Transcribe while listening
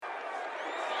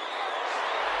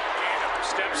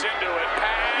Steps into it.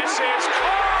 Pass is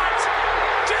caught.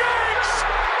 Diggs!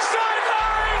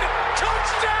 Sideline!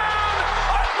 Touchdown!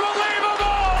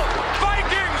 Unbelievable!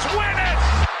 Vikings win it!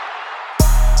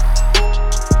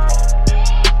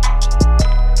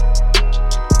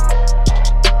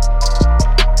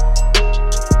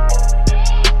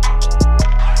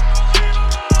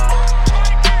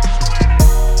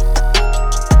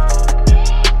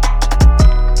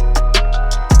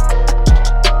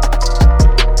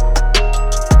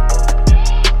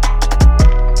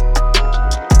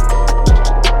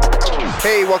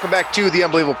 Hey, welcome back to the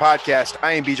Unbelievable Podcast.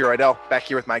 I am BJ Rydell, back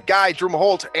here with my guy, Drew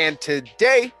Maholt, and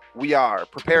today we are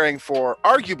preparing for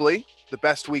arguably the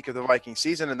best week of the Vikings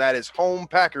season, and that is home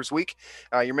Packers week.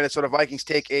 Your Minnesota Vikings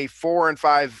take a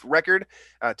 4-5 record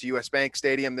to US Bank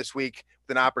Stadium this week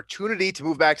with an opportunity to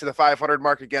move back to the 500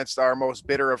 mark against our most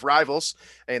bitter of rivals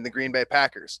in the Green Bay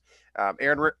Packers.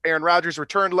 Aaron Rodgers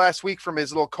returned last week from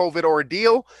his little COVID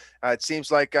ordeal. It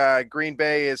seems like Green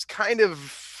Bay is kind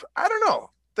of, I don't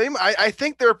know. I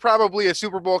think they're probably a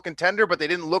Super Bowl contender, but they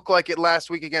didn't look like it last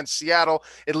week against Seattle,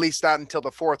 at least not until the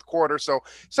fourth quarter. So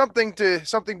something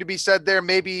to be said there.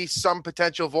 Maybe some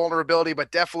potential vulnerability,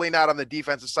 but definitely not on the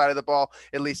defensive side of the ball,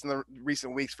 at least in the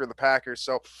recent weeks for the Packers.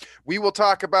 So we will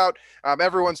talk about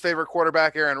everyone's favorite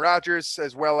quarterback, Aaron Rodgers,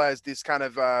 as well as this kind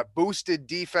of boosted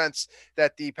defense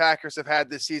that the Packers have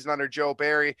had this season under Joe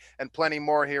Barry, and plenty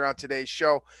more here on today's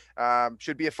show.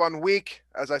 Should be a fun week.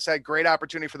 As I said, great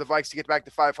opportunity for the Vikes to get back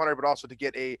to 500, but also to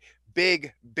get a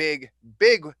big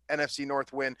NFC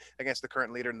North win against the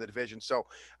current leader in the division. So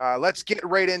let's get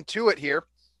right into it here,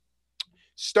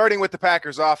 starting with the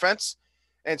Packers offense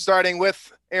and starting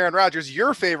with Aaron Rodgers,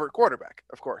 your favorite quarterback,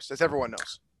 of course, as everyone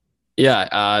knows.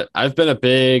 Yeah, I've been a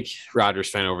big Rodgers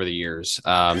fan over the years.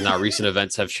 Now recent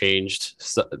events have changed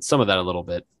some of that a little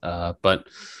bit, but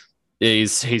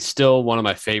he's still one of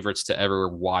my favorites to ever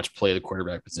watch play the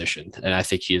quarterback position. And I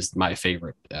think he is my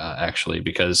favorite, actually,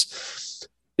 because,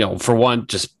 for one,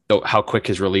 just how quick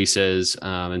his release is,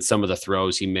 and some of the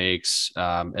throws he makes.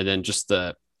 And then just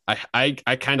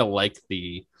I kind of like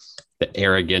the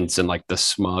arrogance and like the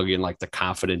smug and like the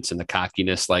confidence and the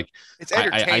cockiness. Like, it's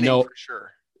entertaining, I know for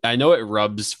sure. I know it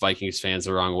rubs Vikings fans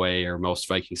the wrong way, or most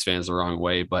Vikings fans the wrong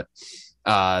way, but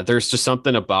there's just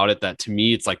something about it that, to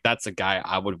me, it's like, that's a guy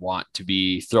I would want to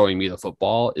be throwing me the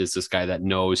football, is this guy that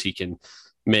knows he can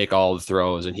make all the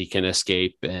throws and he can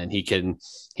escape, and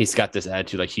he's got this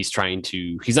attitude. Like he's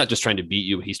not just trying to beat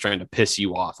you, he's trying to piss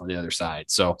you off on the other side.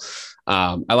 So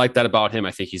I like that about him.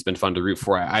 I think he's been fun to root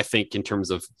for. I think in terms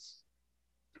of,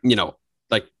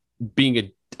 like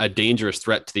being a dangerous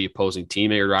threat to the opposing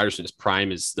team, Aaron Rodgers in his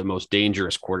prime is the most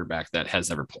dangerous quarterback that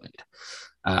has ever played.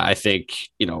 I think,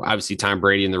 obviously Tom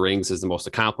Brady in the rings is the most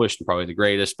accomplished and probably the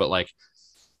greatest, but like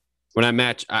when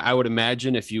I would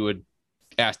imagine if you would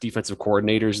ask defensive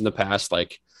coordinators in the past,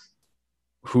 like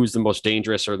who's the most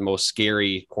dangerous or the most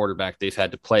scary quarterback they've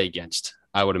had to play against,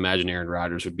 I would imagine Aaron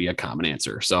Rodgers would be a common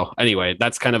answer. So anyway,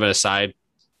 that's kind of an aside,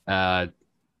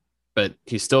 but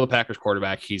he's still the Packers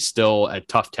quarterback. He's still a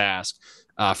tough task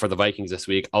for the Vikings this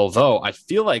week. Although I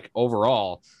feel like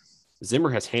overall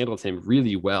Zimmer has handled him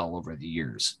really well over the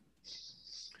years.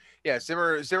 Yeah,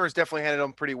 Zimmer's definitely handled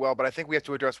him pretty well, but I think we have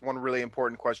to address one really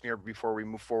important question here before we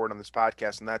move forward on this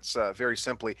podcast, and that's very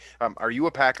simply, are you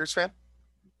a Packers fan?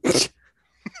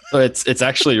 So it's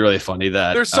actually really funny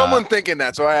that there's someone thinking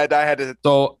that, so I had to.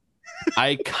 So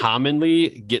I commonly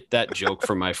get that joke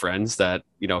from my friends that,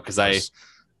 because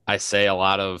I say a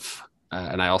lot of,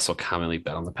 and I also commonly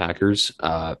bet on the Packers,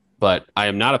 but I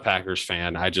am not a Packers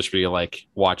fan. I just really like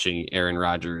watching Aaron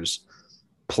Rodgers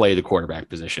play the quarterback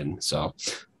position. So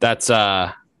that's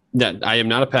I am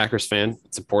not a Packers fan.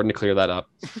 It's important to clear that up.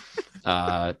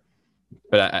 But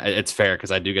it's fair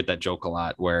because I do get that joke a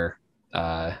lot where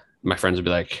my friends would be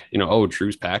like, oh,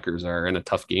 Drew's Packers are in a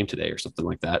tough game today or something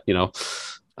like that.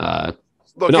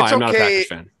 Look, no, it's I'm not a okay. Packers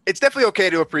fan. It's definitely okay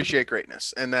to appreciate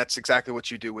greatness, and that's exactly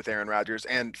what you do with Aaron Rodgers.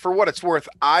 And for what it's worth,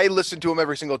 I listen to him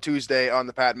every single Tuesday on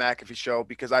the Pat McAfee show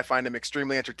because I find him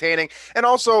extremely entertaining. And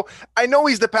also, I know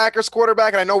he's the Packers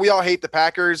quarterback, and I know we all hate the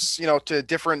Packers, to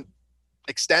different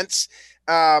extents.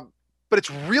 But it's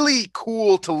really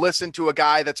cool to listen to a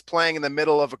guy that's playing in the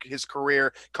middle of his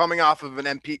career, coming off of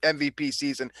an MVP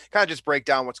season, kind of just break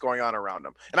down what's going on around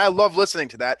him. And I love listening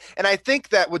to that. And I think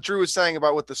that what Drew was saying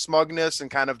about with the smugness and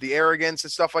kind of the arrogance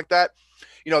and stuff like that,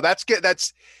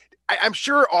 I'm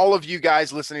sure all of you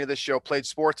guys listening to this show played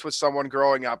sports with someone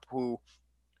growing up who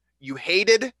you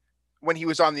hated when he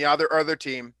was on the other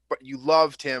team, but you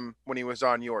loved him when he was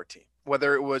on your team.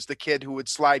 whether it was the kid who would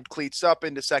slide cleats up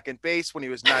into second base when he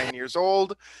was 9 years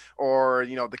old, or,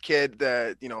 the kid,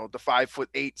 the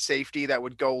 5'8" safety that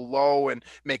would go low and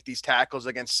make these tackles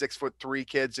against 6'3"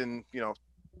 kids in,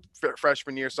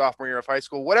 freshman year, sophomore year of high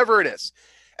school, whatever it is.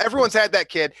 Everyone's had that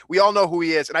kid. We all know who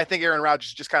he is. And I think Aaron Rodgers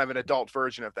is just kind of an adult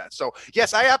version of that. So,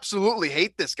 yes, I absolutely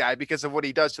hate this guy because of what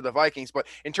he does to the Vikings. But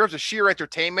in terms of sheer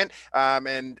entertainment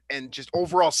and just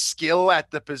overall skill at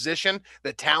the position,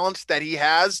 the talent that he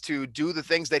has to do the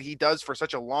things that he does for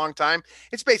such a long time,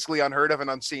 it's basically unheard of and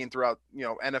unseen throughout,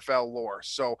 NFL lore.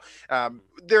 So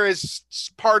there is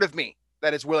part of me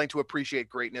that is willing to appreciate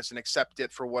greatness and accept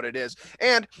it for what it is.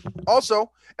 And also,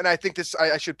 and I think this,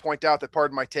 I should point out that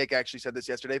Pardon My Take actually said this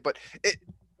yesterday, but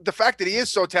the fact that he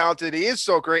is so talented, he is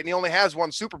so great, and he only has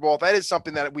one Super Bowl, that is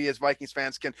something that we as Vikings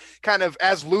fans can kind of,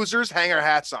 as losers, hang our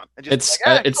hats on. And just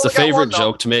it's the favorite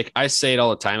joke to make. I say it all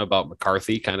the time about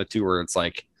McCarthy, kind of too, where it's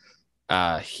like,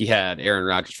 he had Aaron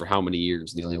Rodgers for how many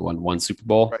years? And he only won one Super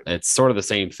Bowl. Right. It's sort of the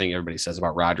same thing everybody says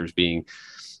about Rodgers being,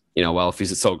 well, if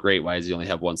he's so great, why does he only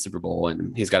have one Super Bowl?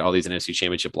 And he's got all these NFC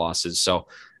championship losses. So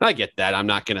I get that. I'm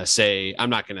not going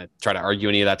to try to argue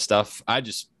any of that stuff. I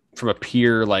just, from a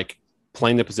pure,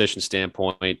 playing the position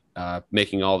standpoint,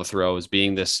 making all the throws,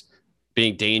 being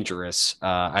dangerous.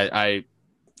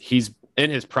 He's in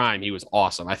his prime. He was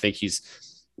awesome. I think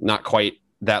he's not quite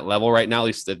that level right now, at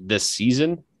least this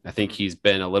season. I think he's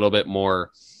been a little bit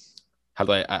more,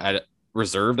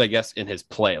 reserved, I guess, in his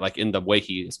play, in the way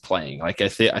he is playing. I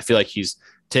feel like he's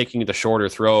taking the shorter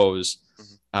throws,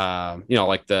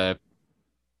 the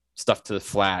stuff to the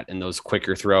flat and those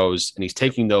quicker throws, and he's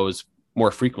taking those more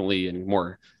frequently and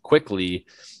more quickly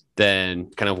than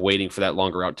kind of waiting for that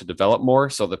longer out to develop more.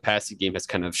 So the passing game has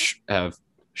kind of have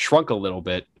shrunk a little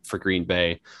bit for Green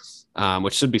Bay,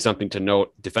 which should be something to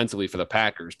note defensively for the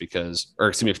Packers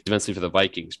defensively for the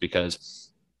Vikings, because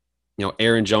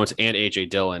Aaron Jones and AJ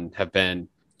Dillon have been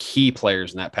key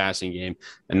players in that passing game,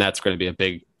 and that's going to be a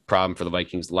big problem for the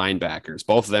Vikings linebackers.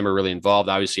 Both of them are really involved.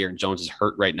 Obviously, Aaron Jones is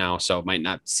hurt right now, so might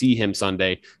not see him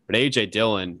Sunday, but AJ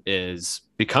Dillon is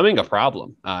becoming a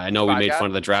problem. I know we made fun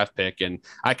of the draft pick, and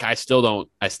I still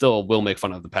will make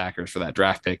fun of the Packers for that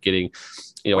draft pick getting,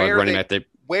 running at the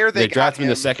where they drafted him in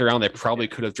the second round. They probably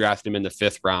could have drafted him in the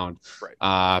fifth round.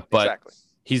 Right. But exactly.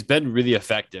 He's been really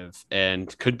effective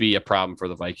and could be a problem for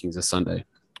the Vikings this Sunday.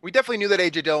 We definitely knew that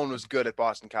AJ Dillon was good at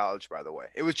Boston College, by the way.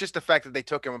 It was just the fact that they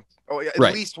took him at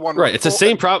least one. Right. It's the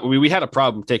same problem. We had a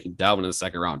problem taking Dalvin in the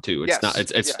second round too.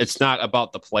 It's not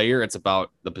about the player. It's about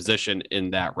the position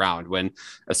in that round, when,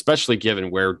 especially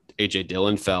given where AJ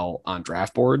Dillon fell on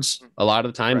draft boards a lot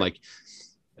of the time,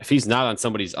 if he's not on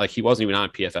somebody's, he wasn't even on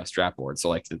PFF draft board.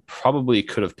 So they probably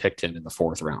could have picked him in the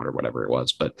fourth round or whatever it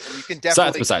was, but you can definitely,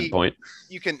 that's beside the point.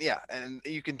 You can, and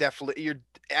you can definitely,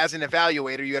 as an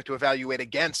evaluator, you have to evaluate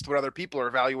against what other people are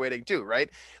evaluating too, right?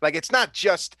 It's not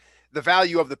just the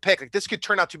value of the pick. This could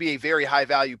turn out to be a very high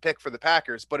value pick for the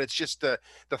Packers, but it's just the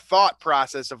thought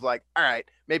process of all right,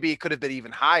 maybe it could have been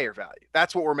even higher value.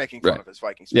 That's what we're making fun of as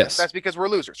Vikings fans. Yes. That's because we're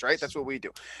losers, right? That's what we do.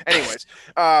 Anyways,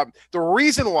 the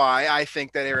reason why I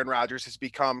think that Aaron Rodgers has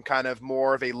become kind of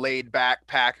more of a laid back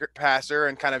passer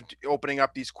and kind of opening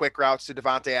up these quick routes to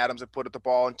Davante Adams and put the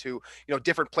ball into,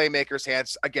 different playmakers'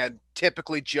 hands. Again,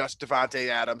 typically just Davante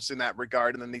Adams in that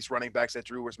regard, and then these running backs that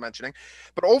Drew was mentioning.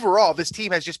 But overall, this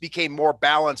team has just became more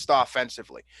balanced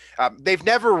offensively. They've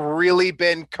never really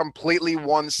been completely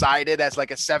one-sided as a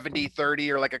 70-30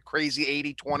 or a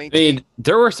crazy 80-20. I mean,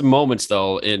 there were some moments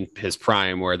though in his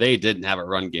prime where they didn't have a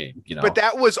run game, But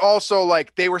that was also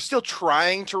they were still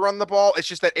trying to run the ball. It's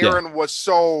just that Aaron was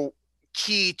so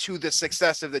key to the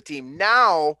success of the team.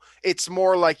 Now it's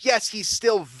more yes, he's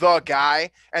still the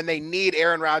guy, and they need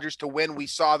Aaron Rodgers to win. We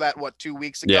saw that 2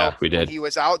 weeks ago. Yeah, we did. When he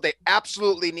was out. They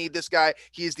absolutely need this guy.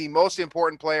 He is the most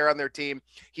important player on their team.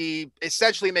 He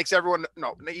essentially makes everyone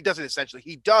he doesn't essentially.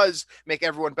 He does make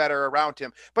everyone better around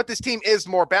him. But this team is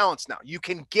more balanced now. You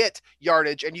can get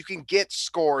yardage and you can get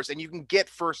scores and you can get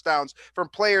first downs from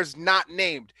players not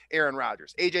named Aaron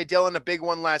Rodgers. AJ Dillon, a big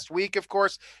one last week, of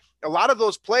course. A lot of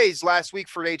those plays last week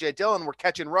for AJ Dillon were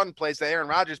catch and run plays that Aaron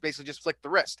Rodgers basically just flicked the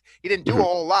wrist. He didn't do a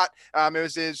whole lot. It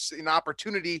was an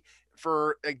opportunity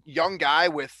for a young guy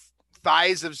with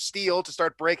thighs of steel to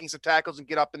start breaking some tackles and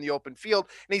get up in the open field.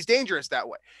 And he's dangerous that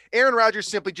way. Aaron Rodgers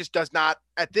simply just does not,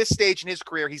 at this stage in his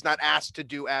career, he's not asked to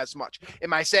do as much.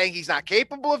 Am I saying he's not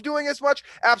capable of doing as much?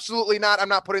 Absolutely not. I'm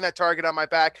not putting that target on my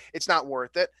back. It's not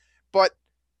worth it. But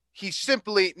he's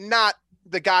simply not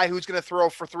the guy who's going to throw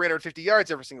for 350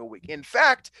 yards every single week. In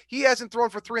fact, he hasn't thrown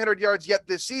for 300 yards yet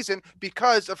this season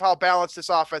because of how balanced this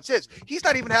offense is. He's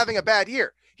not even having a bad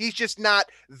year. He's just not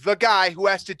the guy who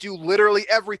has to do literally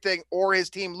everything or his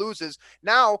team loses.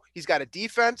 Now he's got a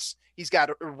defense. He's got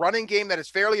a running game that is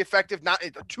fairly effective, not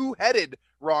a two-headed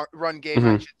run game,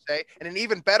 I should say, and an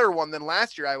even better one than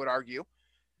last year, I would argue.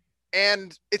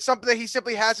 And it's something that he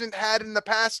simply hasn't had in the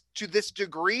past to this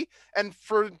degree. And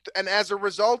as a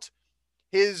result,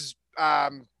 his,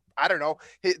 the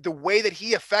way that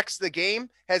he affects the game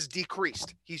has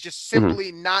decreased. He's just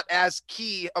simply not as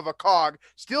key of a cog,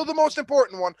 still the most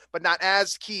important one, but not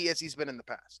as key as he's been in the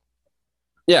past.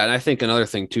 Yeah. And I think another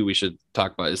thing too, we should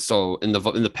talk about is, so in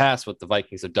the past, what the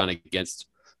Vikings have done against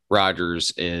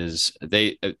Rodgers is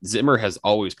Zimmer has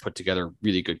always put together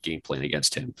really good game plan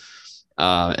against him.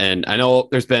 And I know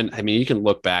you can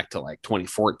look back to like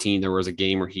 2014, there was a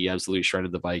game where he absolutely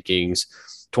shredded the Vikings.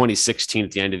 2016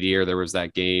 at the end of the year, there was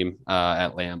that game at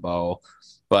Lambeau.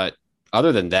 But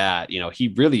other than that, he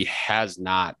really has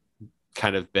not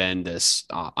kind of been this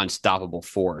unstoppable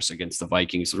force against the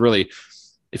Vikings. Really,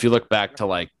 if you look back to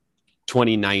like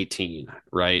 2019,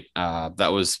 right?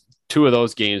 That was two of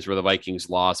those games where the Vikings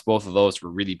lost. Both of those were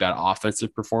really bad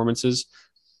offensive performances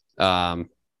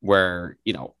where,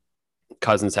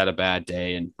 Cousins had a bad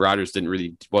day and Rodgers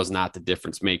was not the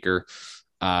difference maker.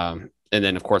 And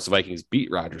then of course the Vikings beat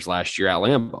Rodgers last year at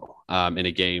Lambeau in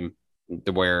a game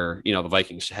where, the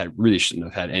Vikings shouldn't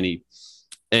have had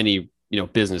any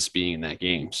business being in that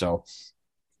game. So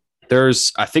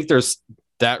I think there's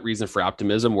that reason for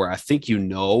optimism where I think,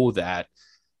 that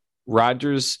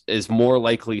Rodgers is more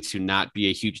likely to not be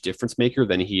a huge difference maker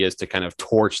than he is to kind of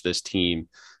torch this team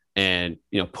and,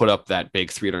 put up that big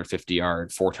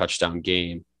 350-yard, 4-touchdown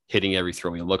game, hitting every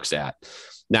throw he looks at.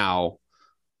 Now,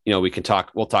 we'll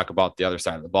talk about the other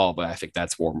side of the ball, but I think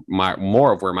that's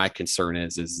more of where my concern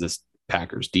is this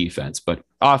Packers defense. But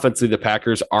offensively, the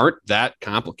Packers aren't that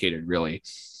complicated, really.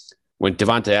 When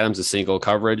Davante Adams is single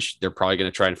coverage, they're probably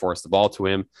going to try and force the ball to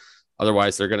him.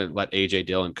 Otherwise, they're going to let A.J.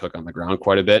 Dillon cook on the ground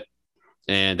quite a bit.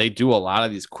 And they do a lot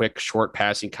of these quick, short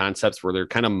passing concepts where they're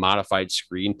kind of modified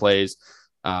screen plays,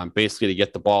 basically to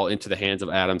get the ball into the hands of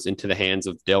Adams, into the hands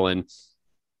of Dillon.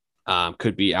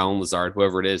 Could be Allen Lazard,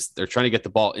 whoever it is. They're trying to get the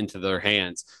ball into their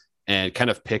hands and kind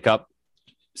of pick up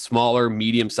smaller,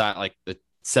 medium size, like the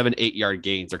 7-8 yard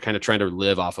gains. They're kind of trying to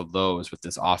live off of those with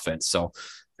this offense. So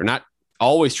they're not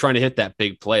always trying to hit that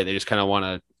big play. They just kind of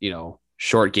want to,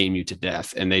 short game you to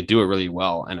death, and they do it really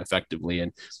well and effectively.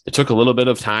 And it took a little bit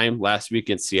of time last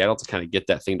week in Seattle to kind of get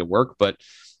that thing to work. But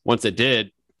once it did,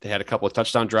 they had a couple of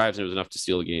touchdown drives and it was enough to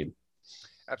steal the game.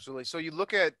 Absolutely. So you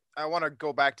look at, I want to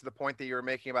go back to the point that you were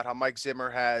making about how Mike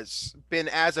Zimmer has been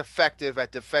as effective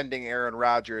at defending Aaron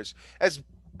Rodgers as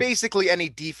basically any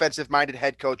defensive-minded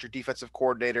head coach or defensive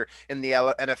coordinator in the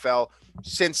NFL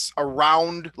since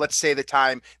around, let's say, the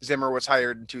time Zimmer was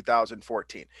hired in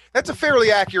 2014. That's a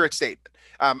fairly accurate statement.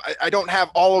 I don't have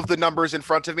all of the numbers in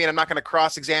front of me, and I'm not going to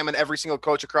cross-examine every single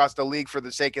coach across the league for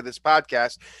the sake of this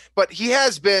podcast, but he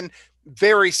has been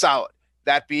very solid.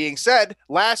 That being said,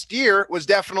 last year was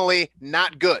definitely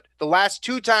not good. The last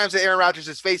two times that Aaron Rodgers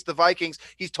has faced the Vikings,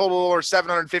 he's totaled over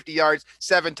 750 yards,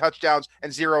 7 touchdowns,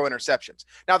 and 0 interceptions.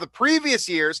 Now, the previous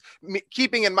years,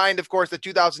 keeping in mind, of course, that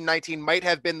 2019 might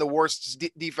have been the worst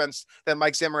defense that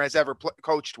Mike Zimmer has ever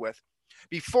coached with.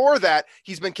 Before that,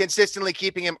 he's been consistently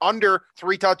keeping him under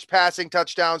 3 passing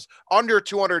touchdowns, under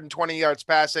 220 yards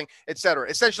passing, etc.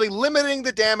 Essentially limiting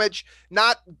the damage,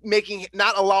 not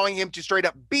allowing him to straight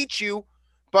up beat you,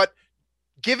 but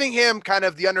giving him kind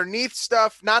of the underneath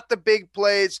stuff, not the big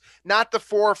plays, not the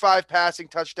 4 or 5 passing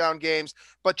touchdown games,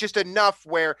 but just enough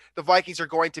where the Vikings are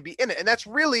going to be in it. And that's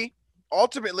really,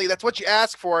 ultimately, that's what you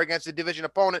ask for against a division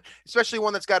opponent, especially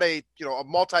one that's got a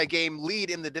multi-game lead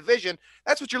in the division.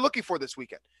 That's what you're looking for this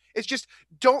weekend. It's just,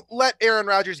 don't let Aaron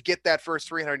Rodgers get that first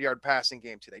 300-yard passing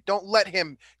game today. Don't let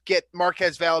him get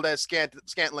Marquez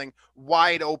Valdes-Scantling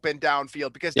wide open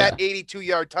downfield, because that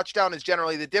 82-yard touchdown is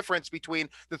generally the difference between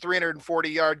the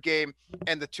 340-yard game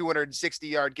and the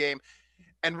 260-yard game.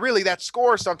 And really, that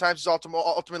score sometimes is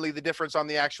ultimately the difference on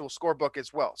the actual scorebook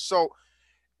as well. So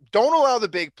don't allow the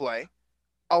big play.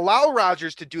 Allow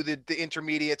Rodgers to do the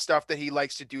intermediate stuff that he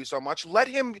likes to do so much. Let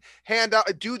him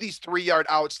do these 3-yard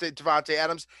outs to Davante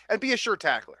Adams and be a sure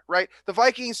tackler, right? The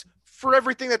Vikings, for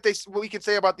everything that we can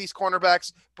say about these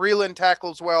cornerbacks, Breeland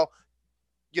tackles well.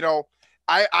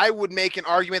 I would make an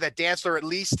argument that Dantzler at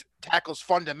least tackles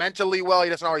fundamentally well. He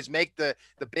doesn't always make the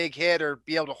big hit or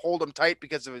be able to hold him tight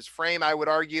because of his frame, I would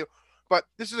argue. But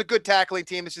this is a good tackling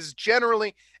team. This is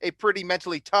generally a pretty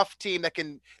mentally tough team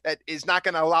that is not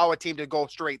going to allow a team to go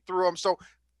straight through them. So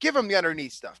give them the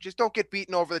underneath stuff. Just don't get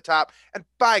beaten over the top. And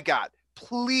by God,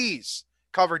 please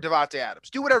cover Davante Adams.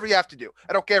 Do whatever you have to do.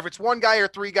 I don't care if it's one guy or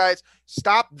three guys.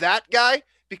 Stop that guy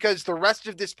because the rest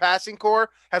of this passing core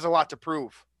has a lot to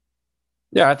prove.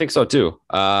 Yeah, I think so too.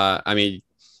 I mean,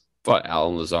 but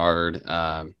Alan Lazard,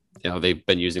 they've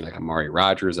been using like Amari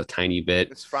Rogers a tiny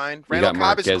bit. It's fine. Randall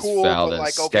Cobb is cool, Valdez, but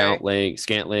like, okay.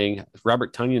 Scantling.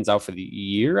 Robert Tunyon's out for the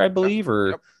year, I believe,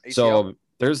 so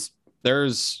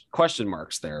there's question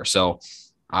marks there. So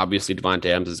obviously Davante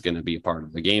Adams is going to be a part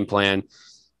of the game plan.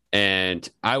 And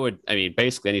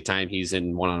basically anytime he's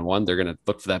in one-on-one, they're going to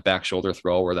look for that back shoulder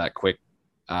throw or that quick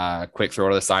throw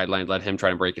to the sideline, let him try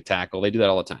and break a tackle. They do that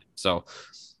all the time. So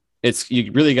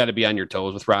you really got to be on your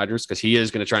toes with Rodgers because he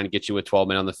is going to try and get you with 12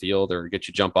 men on the field or get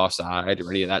you jump offside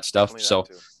or any of that stuff. So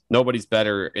nobody's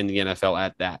better in the NFL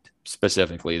at that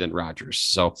specifically than Rodgers.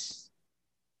 So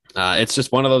it's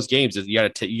just one of those games that you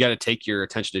got to take your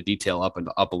attention to detail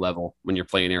up a level when you're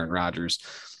playing Aaron Rodgers,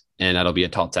 and that'll be a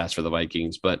tall task for the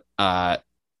Vikings. But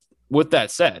with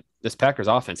that said, this Packers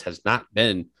offense has not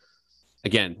been.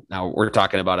 Again, now we're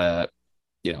talking about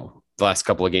the last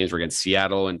couple of games were against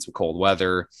Seattle and some cold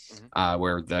weather,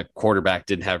 where the quarterback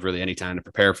didn't have really any time to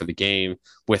prepare for the game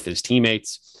with his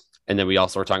teammates. And then we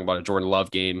also were talking about a Jordan Love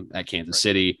game at Kansas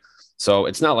City. So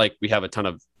it's not like we have a ton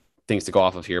of things to go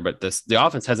off of here, but the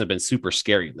offense hasn't been super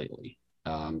scary lately.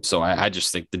 So I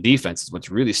just think the defense is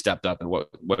what's really stepped up and what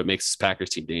makes this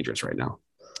Packers team dangerous right now.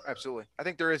 Absolutely. I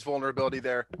think there is vulnerability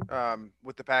there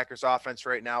with the Packers offense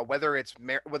right now, whether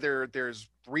there's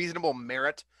reasonable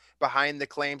merit behind the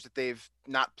claims that they've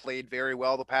not played very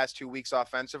well the past 2 weeks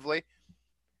offensively.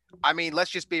 I mean,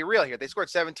 let's just be real here. They scored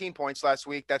 17 points last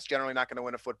week. That's generally not going to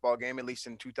win a football game, at least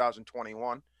in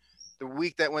 2021. The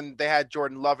week that when they had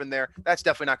Jordan Love in there, that's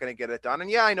definitely not going to get it done. And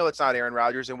yeah, I know it's not Aaron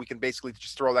Rodgers, and we can basically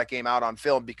just throw that game out on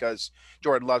film because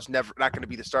Jordan Love's never not going to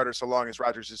be the starter so long as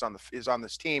Rodgers is on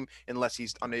this team, unless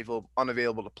he's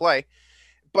unavailable to play.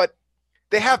 But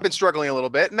they have been struggling a little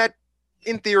bit, and that,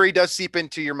 in theory, does seep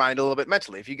into your mind a little bit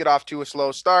mentally. If you get off to a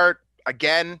slow start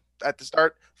again at the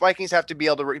start, Vikings have to be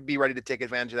able to be ready to take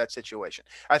advantage of that situation.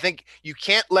 I think you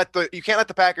can't let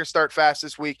the Packers start fast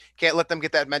this week. Can't let them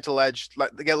get that mental edge.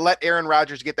 Let Aaron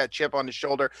Rodgers get that chip on his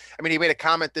shoulder. I mean, he made a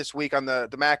comment this week on the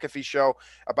McAfee show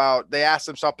about, they asked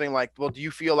him something like, well, do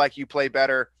you feel like you play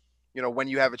better, when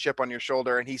you have a chip on your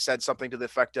shoulder? And he said something to the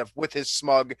effect of, with his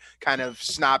smug kind of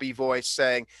snobby voice,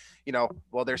 saying,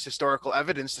 well, there's historical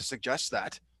evidence to suggest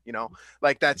that.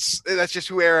 That's just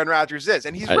who Aaron Rodgers is.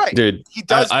 And he's right. Dude, he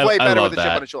does play better with a chip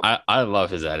on his shoulder. I love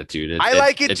his attitude. I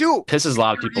like it too. Pisses a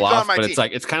lot of people off, but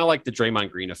it's kind of like the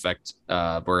Draymond Green effect,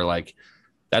 where like,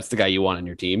 that's the guy you want on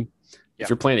your team. If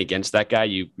you're playing against that guy,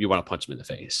 you want to punch him in the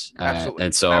face. Absolutely.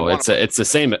 And so it's the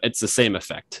same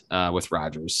effect with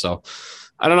Rodgers. So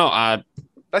I don't know.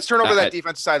 Let's turn over that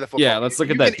defensive side of the football. Yeah, let's look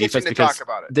at that defense because talk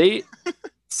about it.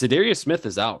 Za'Darius Smith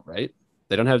is out, right?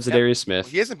 They don't have Za'Darius Smith.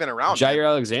 Well, he hasn't been around. Jair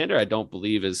Alexander, I don't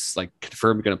believe is like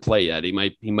confirmed going to play yet. He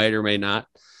might or may not.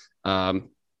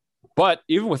 But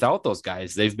even without those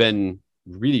guys, they've been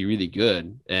really, really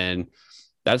good. And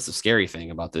that's the scary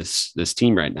thing about this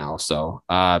team right now. So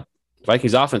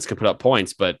Vikings offense can put up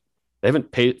points, but they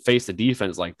haven't faced a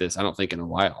defense like this, I don't think, in a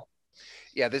while.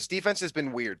 Yeah, this defense has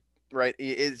been weird, right?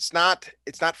 It's not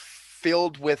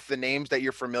filled with the names that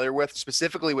you're familiar with,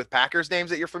 specifically with Packers names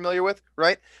that you're familiar with,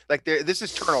 right? Like this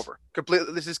is turnover.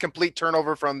 This is complete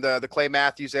turnover from the Clay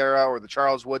Matthews era or the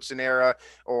Charles Woodson era,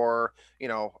 or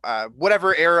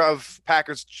whatever era of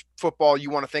Packers football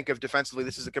you want to think of defensively.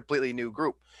 This is a completely new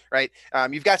group, right?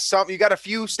 You've got a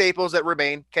few staples that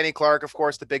remain. Kenny Clark, of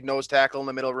course, the big nose tackle in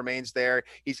the middle, remains there.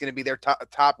 He's going to be their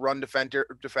top run defender,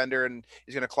 and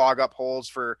he's going to clog up holes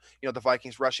for the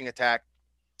Vikings rushing attack.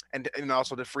 And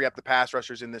also to free up the pass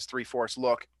rushers in this 3-4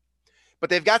 look. But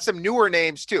they've got some newer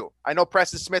names too. I know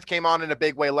Preston Smith came on in a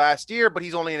big way last year, but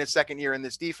he's only in his second year in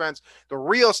this defense. The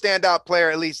real standout player,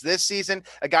 at least this season,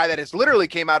 a guy that has literally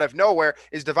came out of nowhere,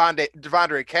 is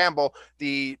Devondre Campbell,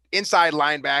 the inside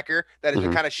linebacker that has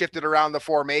been kind of shifted around the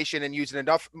formation and used in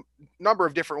a number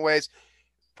of different ways.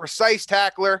 Precise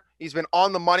tackler. He's been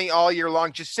on the money all year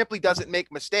long, just simply doesn't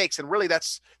make mistakes. And really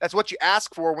that's what you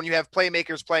ask for when you have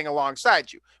playmakers playing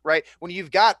alongside you, right? When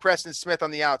you've got Preston Smith on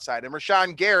the outside and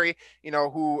Rashawn Gary,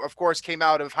 who of course came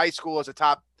out of high school as a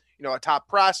top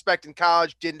prospect in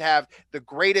college, didn't have the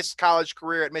greatest college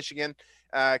career at Michigan.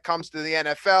 comes to the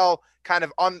NFL, kind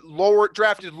of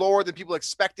drafted lower than people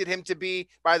expected him to be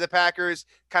by the Packers,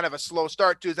 kind of a slow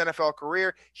start to his NFL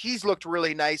career. He's looked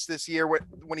really nice this year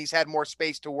when he's had more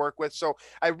space to work with. So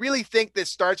I really think this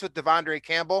starts with Devondre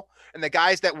Campbell and the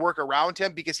guys that work around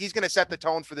him, because he's going to set the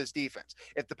tone for this defense.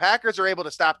 If the Packers are able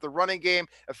to stop the running game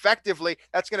effectively,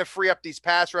 that's going to free up these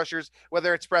pass rushers,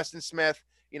 whether it's Preston Smith,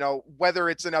 whether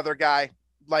it's another guy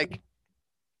like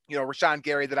Rashawn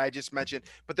Gary that I just mentioned,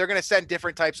 but they're going to send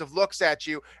different types of looks at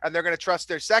you, and they're going to trust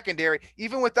their secondary,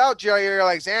 even without Jaire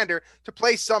Alexander, to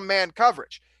play some man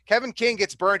coverage. Kevin King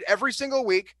gets burned every single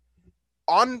week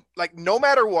on no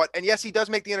matter what. And yes, he does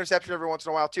make the interception every once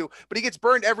in a while too, but he gets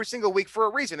burned every single week for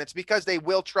a reason. It's because they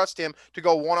will trust him to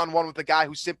go one-on-one with the guy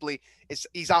who simply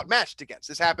he's outmatched against.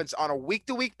 This happens on a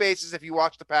week-to-week basis. If you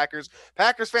watch the Packers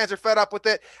fans are fed up with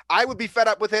it. I would be fed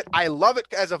up with it. I love it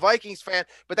as a Vikings fan,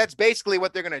 but that's basically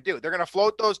what they're going to do. They're going to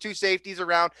float those two safeties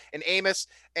around, and Amos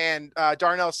and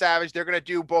Darnell Savage. They're going to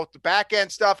do both the back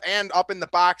end stuff and up in the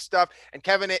box stuff. And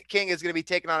Kevin King is going to be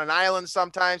taken on an island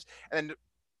sometimes. And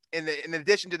in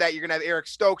addition to that, you're going to have Eric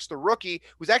Stokes, the rookie,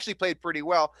 who's actually played pretty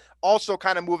well, also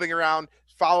kind of moving around,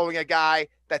 following a guy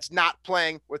that's not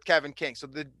playing with Kevin King. So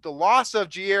the loss of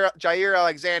Jaire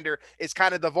Alexander is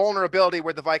kind of the vulnerability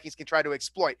where the Vikings can try to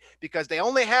exploit, because they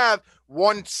only have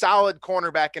one solid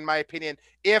cornerback, in my opinion,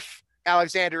 if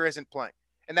Alexander isn't playing.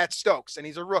 And that's Stokes, and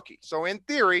he's a rookie. So in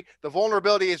theory, the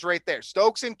vulnerability is right there.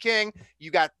 Stokes and King,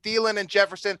 you got Thielen and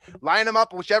Jefferson, line them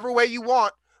up whichever way you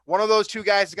want. One of those two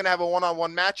guys is going to have a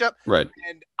one-on-one matchup. Right.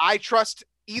 And I trust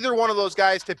either one of those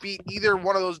guys to beat either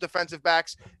one of those defensive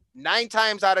backs 9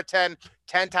 times out of 10,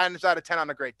 10 times out of 10 on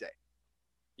a great day.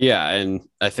 Yeah. And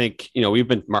I think, we've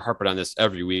been harping on this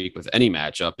every week with any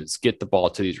matchup, is get the ball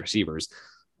to these receivers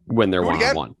when they're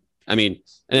one-on-one. I mean,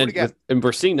 and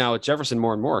we're seeing now with Jefferson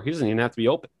more and more, he doesn't even have to be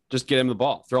open. Just get him the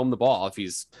ball, throw him the ball. If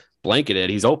he's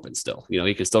blanketed, he's open still.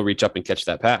 He can still reach up and catch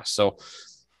that pass. So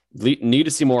need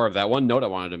to see more of that. One note I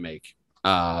wanted to make,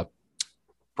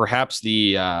 perhaps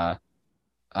the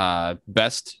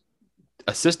best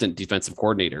assistant defensive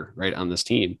coordinator right on this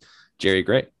team, Jerry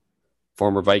Gray,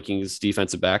 former Vikings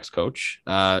defensive backs coach.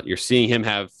 You're seeing him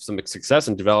have some success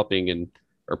in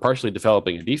partially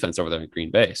developing a defense over there in Green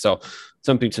Bay. So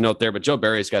something to note there, but Joe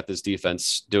Barry's got this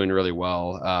defense doing really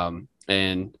well.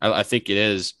 And I think it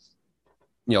is,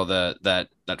 that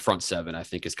front seven, I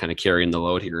think, is kind of carrying the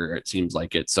load here. It seems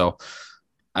like it. So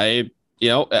I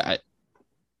don't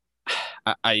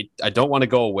want to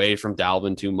go away from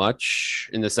Dalvin too much,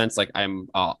 in the sense, I'm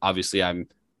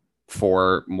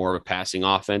for more of a passing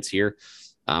offense here.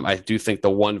 I do think the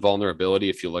one vulnerability,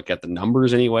 if you look at the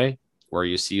numbers anyway, where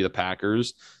you see the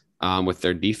Packers with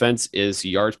their defense, is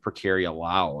yards per carry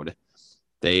allowed.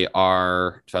 They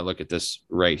are, if I look at this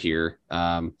right here,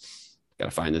 got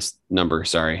to find this number.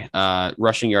 Sorry.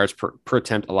 Rushing yards per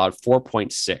attempt allowed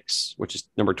 4.6, which is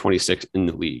number 26 in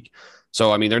the league.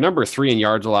 So, I mean, they're number 3 in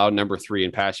yards allowed, number 3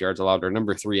 in pass yards allowed, or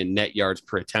number 3 in net yards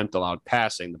per attempt allowed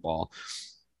passing the ball.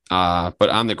 But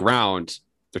on the ground,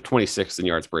 they're 26th in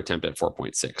yards per attempt at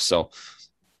 4.6. So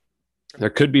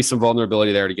there could be some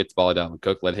vulnerability there to get the ball down.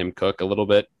 Cook, let him cook a little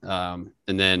bit. And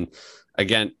then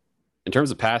again, in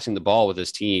terms of passing the ball with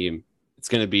this team, it's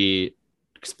going to be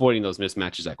exploiting those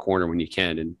mismatches at corner when you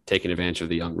can, and taking advantage of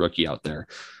the young rookie out there,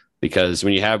 because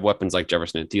when you have weapons like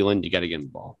Jefferson and Thielen, you got to get him the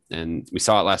ball. And we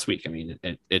saw it last week. I mean,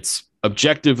 it's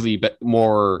objectively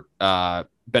more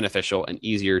beneficial and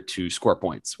easier to score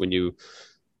points when you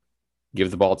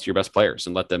give the ball to your best players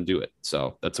and let them do it.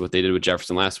 So that's what they did with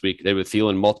Jefferson last week. They did with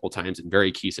Thielen multiple times in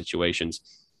very key situations.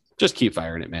 Just keep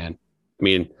firing it, man. I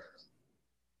mean,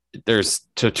 there's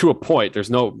to a point, there's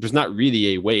not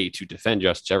really a way to defend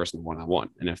Justin Jefferson one-on-one.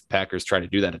 And if Packers try to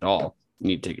do that at all, you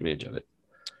need to take advantage of it.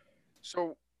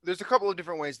 So there's a couple of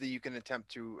different ways that you can attempt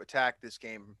to attack this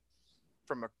game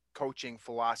from a coaching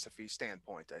philosophy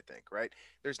standpoint, I think, right?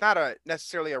 There's not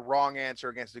necessarily a wrong answer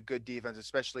against a good defense,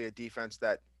 especially a defense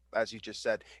that, as you just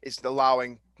said, is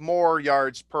allowing more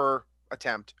yards per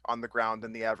attempt on the ground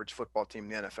than the average football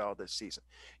team in the NFL this season.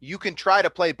 You can try to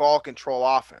play ball control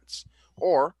offense,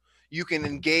 or you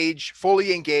can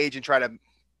fully engage and try to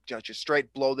just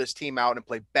straight blow this team out and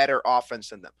play better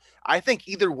offense than them. I think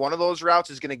either one of those routes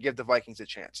is going to give the Vikings a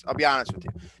chance. I'll be honest with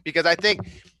you, because I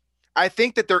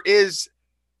think that there is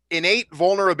innate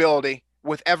vulnerability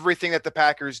with everything that the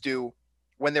Packers do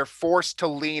when they're forced to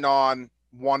lean on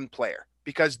one player,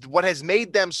 because what has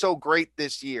made them so great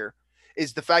this year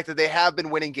is the fact that they have been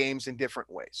winning games in different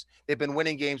ways. They've been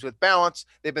winning games with balance.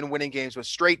 They've been winning games with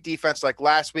straight defense, like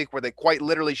last week, where they quite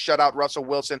literally shut out Russell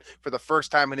Wilson for the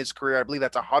first time in his career. I believe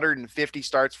that's 150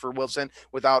 starts for Wilson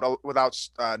without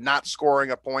not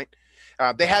scoring a point.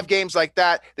 They have games like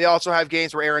that. They also have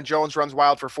games where Aaron Jones runs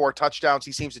wild for 4 touchdowns.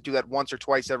 He seems to do that once or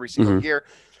twice every single year.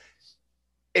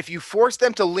 If you force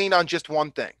them to lean on just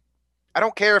one thing, I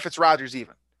don't care if it's Rodgers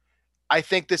even. I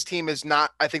think this team is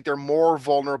not, I think they're more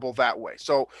vulnerable that way.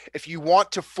 So if you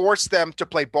want to force them to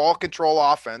play ball control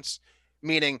offense,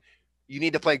 meaning you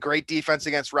need to play great defense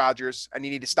against Rodgers and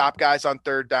you need to stop guys on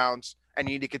third downs and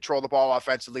you need to control the ball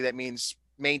offensively, that means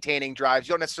maintaining drives.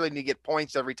 You don't necessarily need to get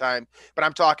points every time, but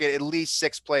I'm talking at least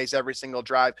 6 plays every single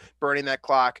drive, burning that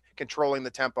clock, controlling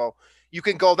the tempo. You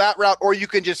can go that route, or you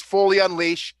can just fully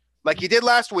unleash like you did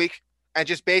last week and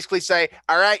just basically say,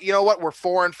 all right, you know what? We're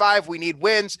 4-5. We need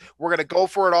wins. We're going to go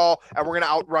for it all, and we're going to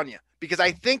outrun you. Because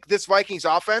I think this Vikings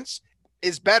offense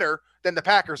is better than the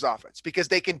Packers offense because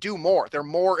they can do more. They're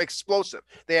more explosive.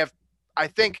 They have, I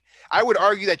think, I would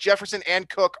argue that Jefferson and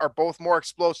Cook are both more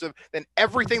explosive than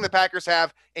everything the Packers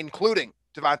have, including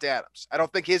Davante Adams. I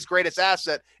don't think his greatest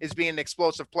asset is being an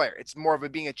explosive player. It's more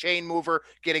of being a chain mover,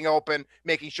 getting open,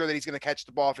 making sure that he's going to catch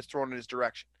the ball if it's thrown in his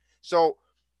direction. So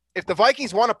if the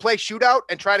Vikings want to play shootout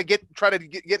and try to get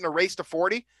in a race to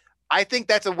 40, I think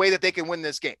that's a way that they can win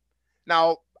this game.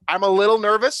 Now, I'm a little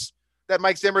nervous that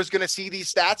Mike Zimmer is going to see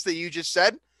these stats that you just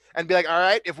said and be like, all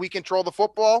right, if we control the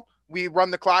football, we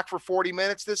run the clock for 40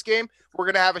 minutes this game, we're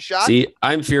going to have a shot. See,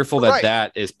 I'm fearful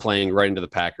that is playing right into the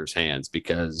Packers' hands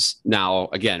because now,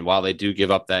 again, while they do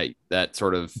give up that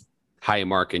sort of high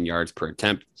mark in yards per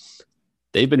attempt,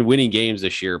 they've been winning games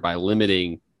this year by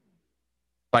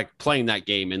playing that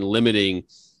game and limiting,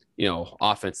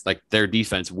 offense, like their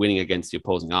defense winning against the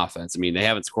opposing offense. I mean, they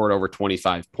haven't scored over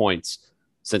 25 points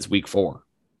since week 4,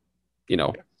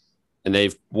 and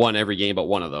they've won every game but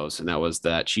one of those. And that was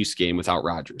that Chiefs game without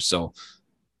Rodgers. So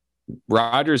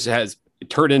Rodgers has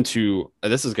turned into,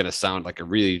 this is going to sound like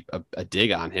a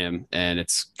dig on him, and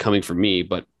it's coming from me,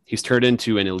 but he's turned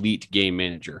into an elite game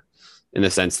manager in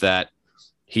the sense that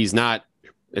it's not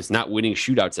winning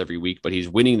shootouts every week, but he's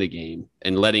winning the game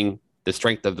and letting the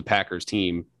strength of the Packers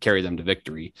team carry them to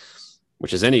victory,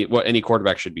 which is what any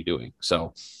quarterback should be doing.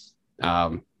 So,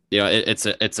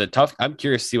 it's a tough, I'm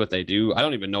curious to see what they do. I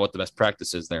don't even know what the best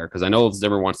practice is there, because I know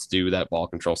Zimmer wants to do that ball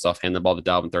control stuff, hand the ball to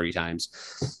Dalvin 30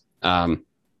 times.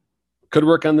 Could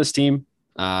work on this team,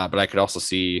 but I could also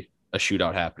see a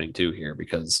shootout happening too here,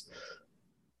 because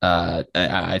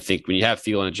I think when you have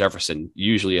Thielen and Jefferson,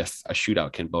 usually a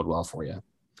shootout can bode well for you.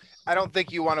 I don't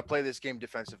think you want to play this game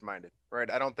defensive minded, right?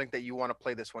 I don't think that you want to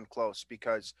play this one close,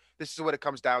 because this is what it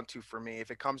comes down to for me. If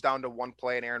it comes down to one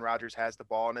play and Aaron Rodgers has the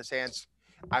ball in his hands,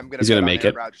 I'm going to make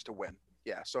Aaron Rodgers to win.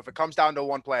 Yeah. So if it comes down to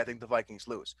one play, I think the Vikings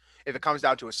lose. If it comes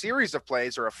down to a series of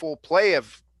plays or a full play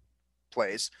of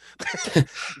plays,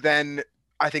 then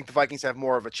I think the Vikings have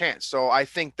more of a chance. So I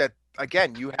think that,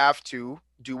 again, you have to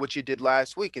do what you did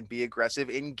last week and be aggressive,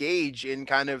 engage in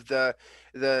kind of the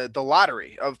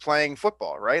lottery of playing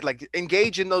football, right? Like,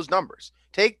 engage in those numbers.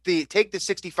 Take the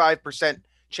 65%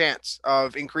 chance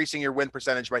of increasing your win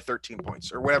percentage by 13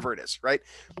 points or whatever it is, right?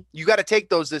 You got to take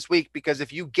those this week, because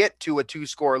if you get to a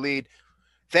 2-score lead,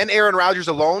 then Aaron Rodgers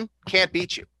alone can't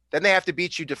beat you. Then they have to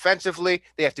beat you defensively.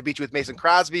 They have to beat you with Mason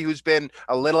Crosby, who's been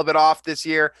a little bit off this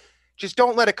year. Just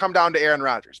don't let it come down to Aaron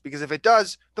Rodgers, because if it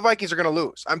does, the Vikings are going to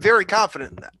lose. I'm very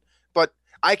confident in that. But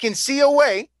I can see a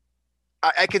way.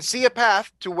 I can see a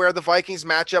path to where the Vikings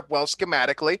match up well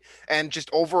schematically and just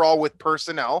overall with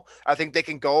personnel. I think they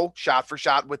can go shot for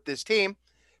shot with this team,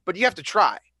 but you have to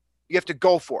try. You have to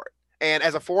go for it. And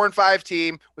as a 4-5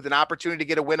 team with an opportunity to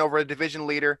get a win over a division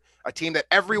leader, a team that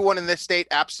everyone in this state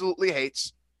absolutely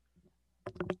hates,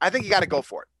 I think you got to go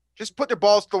for it. Just put their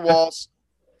balls to the walls,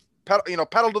 pedal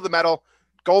to the metal,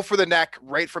 go for the neck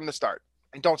right from the start,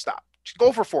 and don't stop. Just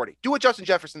go for 40. Do what Justin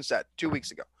Jefferson said 2 weeks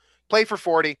ago. Play for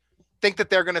 40. Think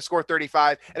that they're going to score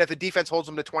 35, and if the defense holds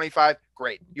them to 25,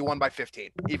 great. You won by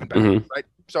 15, even better, right?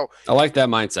 So I like that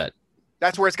mindset.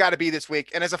 That's where it's got to be this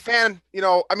week. And as a fan,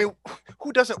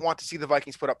 who doesn't want to see the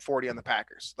Vikings put up 40 on the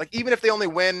Packers? Like, even if they only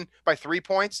win by 3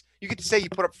 points, you get to say you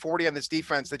put up 40 on this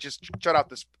defense that just shut out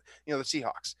this, the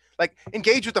Seahawks. Like,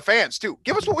 engage with the fans too.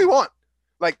 Give us what we want.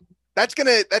 Like, that's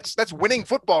winning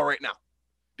football right now.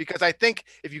 Because I think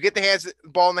if you get the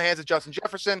ball in the hands of Justin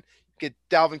Jefferson, get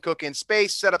Dalvin Cook in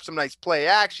space, set up some nice play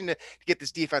action to get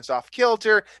this defense off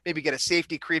kilter, maybe get a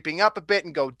safety creeping up a bit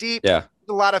and go deep. Yeah. There's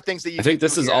a lot of things that you I think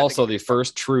this is also the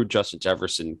first true Justin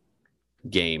Jefferson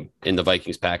game in the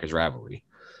Vikings-Packers rivalry.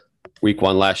 Week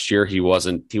 1 last year, he was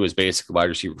basically wide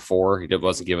receiver 4. He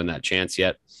wasn't given that chance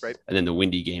yet. Right. And then the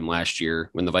windy game last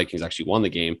year when the Vikings actually won the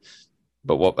game.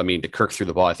 But the Kirk threw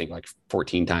the ball, I think, like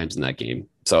 14 times in that game.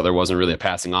 So there wasn't really a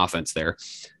passing offense there.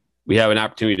 We have an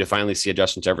opportunity to finally see a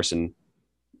Justin Jefferson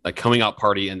like coming out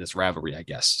party in this rivalry, I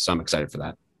guess. So I'm excited for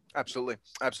that. Absolutely.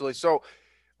 Absolutely. So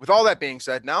with all that being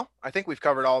said, now I think we've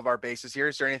covered all of our bases here.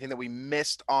 Is there anything that we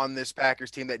missed on this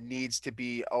Packers team that needs to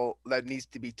be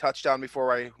touched on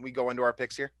before we go into our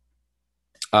picks here?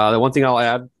 The one thing I'll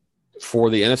add for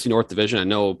the NFC North division, I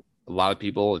know a lot of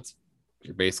people,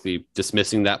 you're basically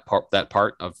dismissing that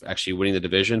part of actually winning the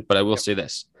division, but I will say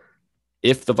this: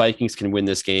 if the Vikings can win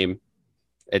this game,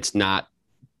 it's not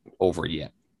over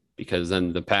yet, because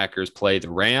then the Packers play the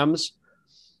Rams,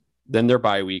 then their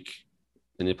bye week,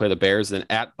 then they play the Bears, then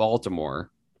at Baltimore,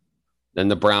 then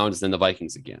the Browns, then the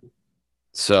Vikings again.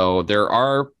 So there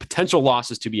are potential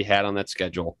losses to be had on that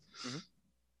schedule. Mm-hmm.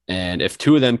 And if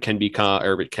two of them can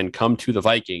come to the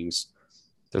Vikings,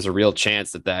 there's a real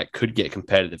chance that could get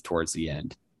competitive towards the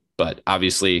end. But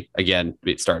obviously, again,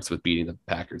 it starts with beating the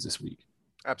Packers this week.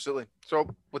 Absolutely. So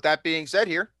with that being said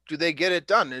here, do they get it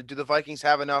done? Do the Vikings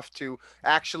have enough to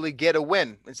actually get a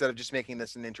win instead of just making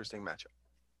this an interesting matchup?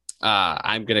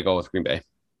 I'm going to go with Green Bay.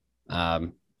 I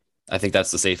think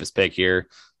that's the safest pick here.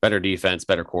 Better defense,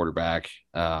 better quarterback.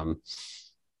 I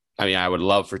would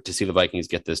love to see the Vikings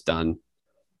get this done.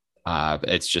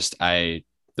 It's just the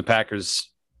Packers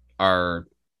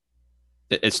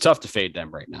it's tough to fade them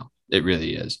right now. It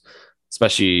really is.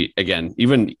 Especially again,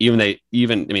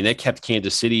 they kept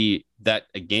Kansas City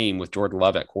a game with Jordan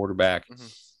Love at quarterback,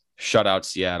 shut out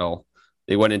Seattle.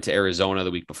 They went into Arizona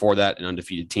the week before that, an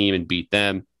undefeated team, and beat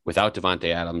them without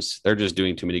Devontae Adams. They're just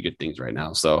doing too many good things right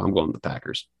now. So I'm going with the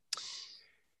Packers.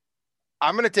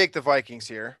 I'm going to take the Vikings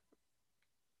here.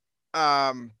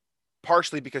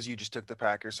 Partially because you just took the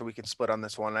Packers, so we can split on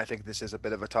this one. I think this is a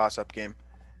bit of a toss-up game.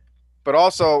 But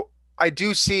also, I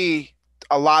do see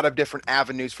a lot of different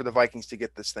avenues for the Vikings to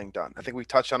get this thing done. I think we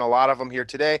touched on a lot of them here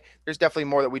today. There's definitely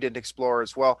more that we didn't explore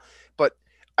as well. But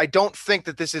I don't think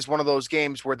that this is one of those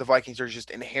games where the Vikings are just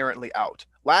inherently out.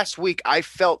 Last week, I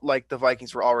felt like the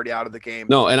Vikings were already out of the game.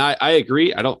 No, and I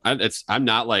agree. I'm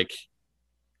not like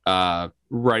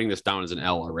writing this down as an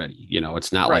L already.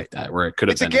 It's not like that where it could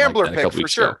have been. It's a gambler like pick for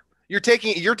sure. Ago. You're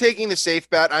taking the safe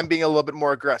bet. I'm being a little bit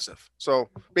more aggressive. So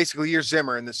basically you're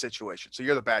Zimmer in this situation. So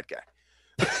you're the bad guy.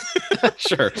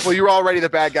 Sure. Well, you were already the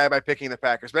bad guy by picking the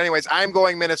Packers. But anyways, I'm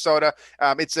going Minnesota.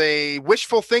 It's a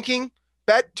wishful thinking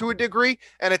bet to a degree.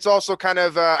 And it's also kind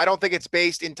of, I don't think it's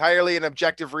based entirely in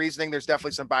objective reasoning. There's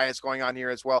definitely some bias going on here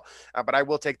as well. But I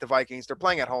will take the Vikings. They're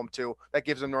playing at home too. That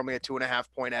gives them normally a 2.5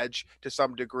 point edge to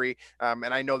some degree. And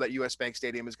I know that US Bank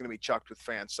Stadium is going to be chucked with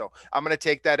fans. So I'm going to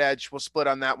take that edge. We'll split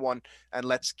on that one. And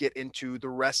let's get into the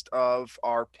rest of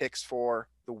our picks for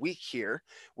the week here,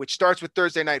 which starts with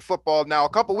Thursday Night Football. Now, a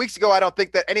couple weeks ago, I don't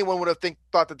think that anyone would have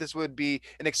thought that this would be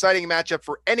an exciting matchup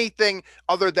for anything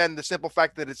other than the simple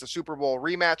fact that it's a Super Bowl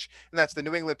rematch, and that's the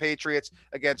New England Patriots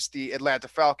against the Atlanta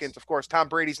Falcons. Of course, Tom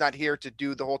Brady's not here to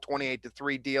do the whole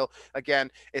 28-3 deal. Again,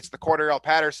 it's the Cordarrelle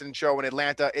Patterson show in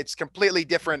Atlanta. It's completely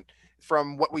different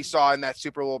from what we saw in that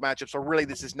Super Bowl matchup. So really,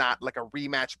 this is not like a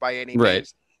rematch by any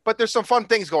means. But there's some fun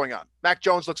things going on. Mac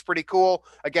Jones looks pretty cool.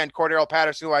 Again, Cordarrelle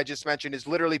Patterson, who I just mentioned, is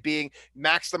literally being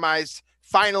maximized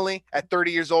finally at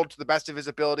 30 years old to the best of his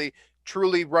ability,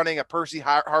 truly running a Percy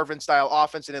Harvin style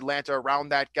offense in Atlanta around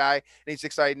that guy. And he's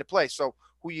exciting to play. So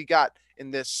who you got in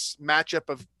this matchup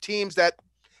of teams that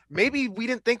maybe we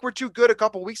didn't think were too good a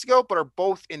couple weeks ago, but are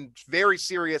both in very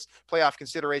serious playoff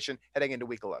consideration heading into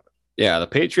week 11? Yeah, the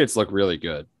Patriots look really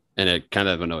good. And it kind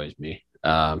of annoys me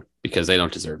because they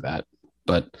don't deserve that.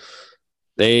 But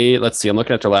let's see, I'm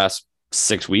looking at their last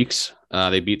 6 weeks.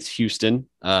 They beat Houston,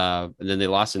 and then they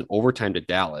lost in overtime to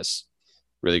Dallas.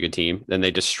 Really good team. Then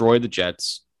they destroyed the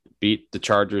Jets, beat the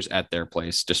Chargers at their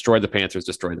place, destroyed the Panthers,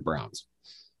 destroyed the Browns.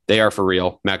 They are for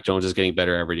real. Mac Jones is getting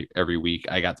better every week.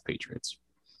 I got the Patriots.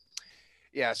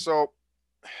 Yeah, so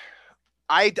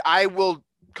I will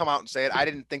come out and say it. I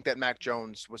didn't think that Mac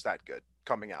Jones was that good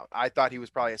coming out. I thought he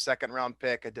was probably a second-round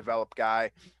pick, a developed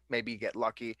guy, maybe get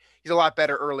lucky. He's a lot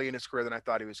better early in his career than I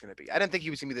thought he was going to be. I didn't think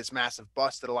he was going to be this massive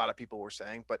bust that a lot of people were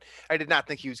saying, but I did not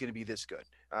think he was going to be this good.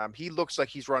 He looks like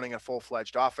he's running a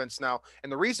full-fledged offense now,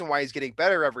 and the reason why he's getting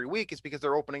better every week is because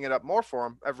they're opening it up more for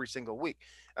him every single week.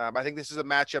 I think this is a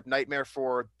matchup nightmare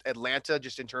for Atlanta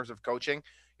just in terms of coaching.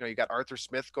 You got Arthur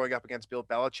Smith going up against Bill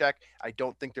Belichick. I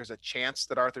don't think there's a chance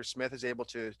that Arthur Smith is able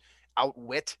to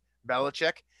outwit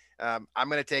Belichick. I'm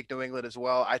going to take New England as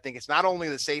well. I think it's not only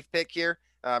the safe pick here,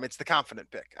 it's the confident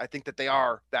pick. I think that they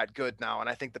are that good now, and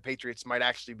I think the Patriots might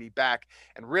actually be back.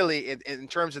 And really, in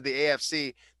terms of the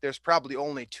AFC, there's probably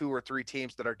only 2 or 3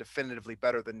 teams that are definitively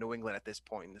better than New England at this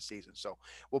point in the season. So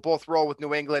we'll both roll with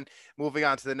New England. Moving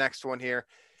on to the next one here.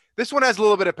 This one has a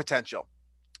little bit of potential.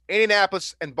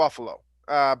 Indianapolis and Buffalo.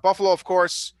 Buffalo, of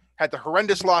course, had the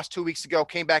horrendous loss 2 weeks ago,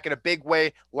 came back in a big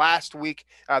way last week.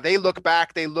 They look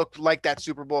back. They looked like that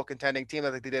Super Bowl contending team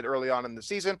that they did early on in the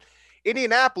season.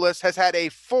 Indianapolis has had a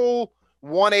full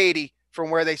 180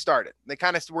 from where they started. They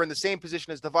kind of were in the same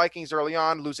position as the Vikings early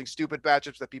on, losing stupid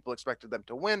matchups that people expected them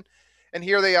to win. And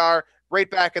here they are right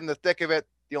back in the thick of it.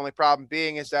 The only problem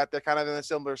being is that they're kind of in a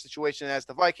similar situation as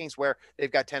the Vikings, where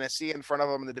they've got Tennessee in front of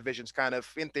them, and the division's kind of,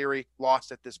 in theory,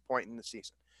 lost at this point in the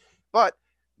season. But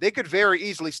they could very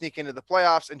easily sneak into the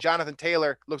playoffs, and Jonathan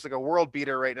Taylor looks like a world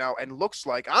beater right now and looks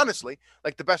like, honestly,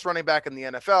 like the best running back in the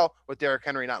NFL, with Derrick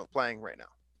Henry not playing right now.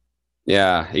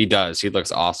 Yeah, he does. He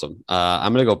looks awesome.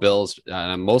 I'm going to go Bills,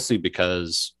 mostly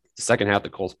because the second half the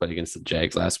Colts played against the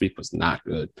Jags last week was not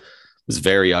good. It was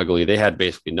very ugly. They had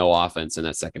basically no offense in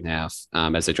that second half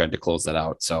as they tried to close that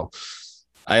out. So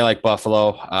I like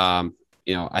Buffalo.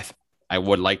 I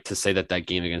would like to say that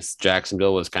game against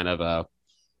Jacksonville was kind of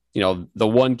the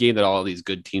one game that all these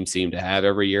good teams seem to have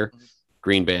every year.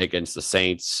 Green Bay against the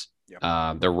Saints,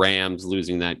 the Rams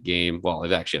losing that game. Well,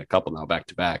 they've actually had a couple now back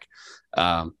to back.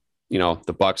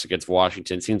 The Bucks against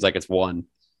Washington seems like it's one.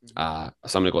 So I'm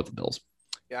going to go with the Bills.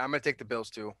 Yeah, I'm going to take the Bills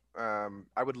too.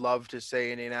 I would love to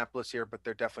say Indianapolis here, but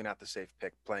they're definitely not the safe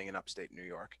pick playing in upstate New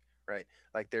York, right?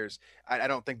 Like I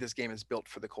don't think this game is built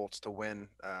for the Colts to win.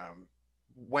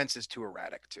 Wentz is too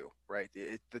erratic too, right?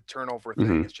 The turnover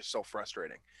thing is just so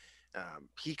frustrating.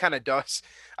 He kind of does.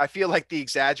 I feel like the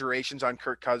exaggerations on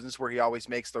Kirk Cousins, where he always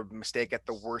makes the mistake at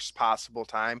the worst possible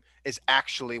time, is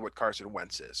actually what Carson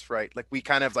Wentz is, right? Like we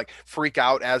kind of like freak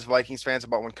out as Vikings fans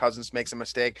about when Cousins makes a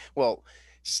mistake. Well,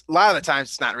 a lot of the times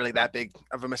it's not really that big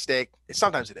of a mistake.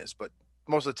 Sometimes it is, but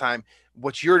most of the time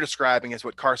what you're describing is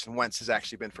what Carson Wentz has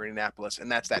actually been for Indianapolis.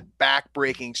 And that's that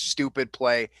back-breaking, stupid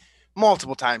play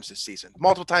multiple times this season,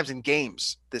 multiple times in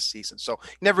games this season. So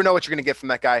you never know what you're going to get from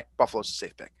that guy. Buffalo's a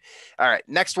safe pick. All right.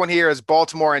 Next one here is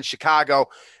Baltimore and Chicago,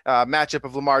 matchup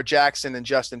of Lamar Jackson and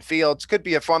Justin Fields. Could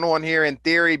be a fun one here in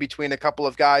theory between a couple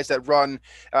of guys that run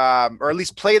or at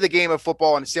least play the game of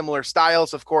football in similar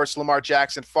styles. Of course, Lamar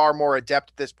Jackson far more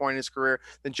adept at this point in his career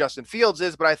than Justin Fields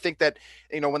is. But I think that,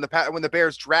 when the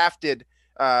Bears drafted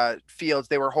Fields,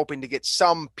 they were hoping to get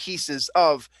some pieces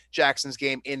of Jackson's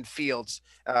game in Fields.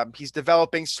 He's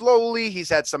developing slowly. He's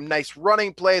had some nice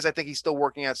running plays. I think he's still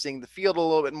working on seeing the field a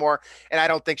little bit more. And I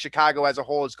don't think Chicago as a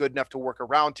whole is good enough to work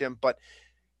around him. But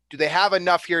do they have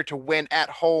enough here to win at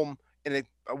home in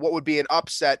what would be an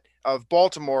upset of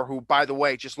Baltimore, who, by the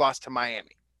way, just lost to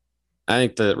Miami? I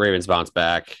think the Ravens bounce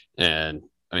back. And,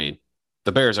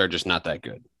 the Bears are just not that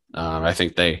good. I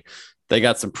think they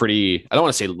got some pretty, I don't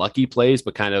want to say lucky plays,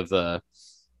 but kind of the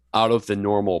out of the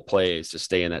normal plays to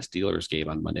stay in that Steelers game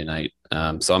on Monday night. So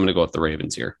I'm going to go with the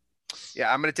Ravens here.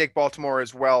 Yeah, I'm going to take Baltimore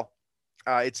as well.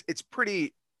 It's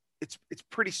pretty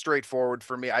straightforward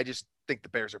for me. I just think the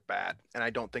Bears are bad, and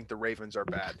I don't think the Ravens are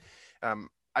bad.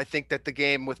 I think that the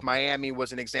game with Miami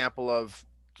was an example of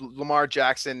Lamar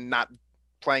Jackson not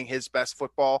playing his best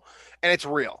football, and it's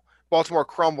real. Baltimore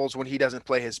crumbles when he doesn't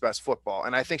play his best football.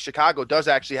 And I think Chicago does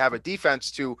actually have a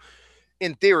defense to,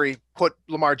 in theory, put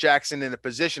Lamar Jackson in a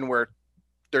position where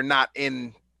they're not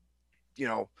in,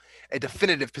 a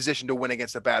definitive position to win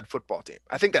against a bad football team.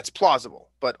 I think that's plausible,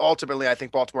 but ultimately I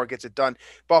think Baltimore gets it done.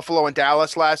 Buffalo and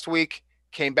Dallas last week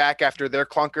came back after their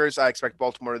clunkers. I expect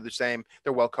Baltimore to do the same.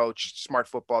 They're well coached, smart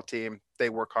football team. They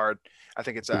work hard. I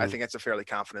think it's a fairly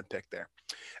confident pick there.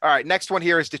 All right. Next one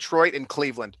here is Detroit and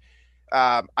Cleveland.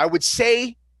 I would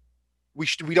say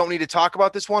we don't need to talk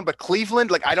about this one, but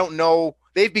Cleveland, I don't know.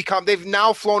 They've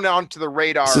now flown onto the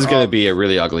radar. This is going to be a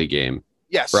really ugly game.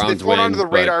 Yes. They've flown onto the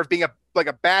radar of being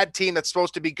a bad team that's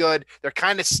supposed to be good. They're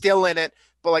kind of still in it,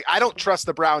 but I don't trust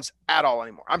the Browns at all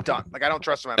anymore. I'm done. I don't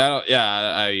trust them at all.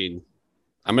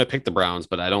 I'm going to pick the Browns,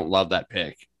 but I don't love that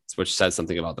pick, which says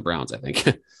something about the Browns, I think.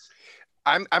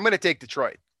 I'm going to take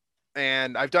Detroit.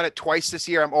 And I've done it twice this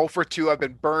year. I'm 0 for 2. I've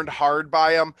been burned hard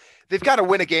by them. They've got to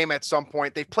win a game at some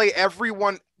point. They play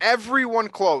everyone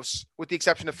close with the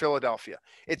exception of Philadelphia.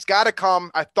 It's got to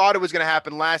come. I thought it was going to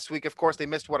happen last week. Of course, they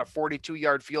missed a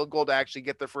 42-yard field goal to actually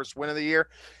get their first win of the year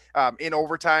in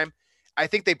overtime. I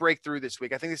think they break through this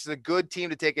week. I think this is a good team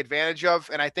to take advantage of.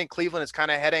 And I think Cleveland is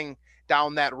kind of heading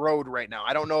down that road right now.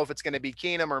 I don't know if it's going to be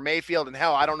Keenum or Mayfield, and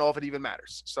hell, I don't know if it even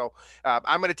matters. So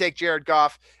I'm going to take Jared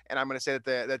Goff, and I'm going to say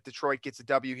that Detroit gets a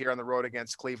W here on the road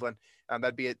against Cleveland.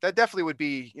 That definitely would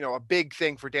be, a big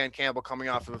thing for Dan Campbell coming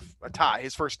off of a tie,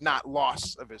 his first not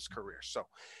loss of his career. So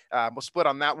we'll split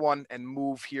on that one and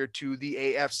move here to the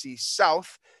AFC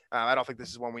South. I don't think this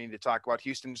is one we need to talk about.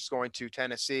 Houston's going to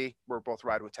Tennessee. We're both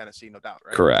riding with Tennessee, no doubt,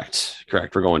 right? Correct.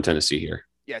 We're going Tennessee here.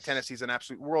 Yeah, Tennessee's an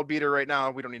absolute world beater right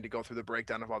now. We don't need to go through the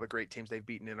breakdown of all the great teams they've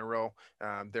beaten in a row.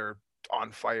 They're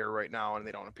on fire right now, and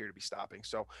they don't appear to be stopping.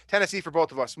 So Tennessee for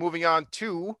both of us. Moving on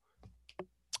to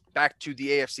back to the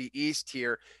AFC East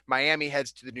here. Miami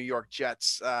heads to the New York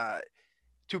Jets.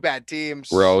 Two bad teams.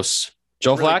 Gross.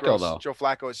 Joe Really Flacco, gross. though. Joe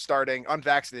Flacco is starting.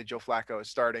 Unvaccinated Joe Flacco is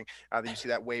starting. You see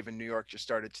that wave in New York just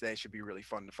started today. Should be really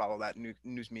fun to follow that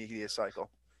news media cycle.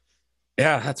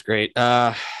 Yeah, that's great.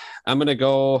 I'm going to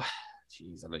go.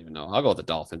 Jeez, I don't even know. I'll go with the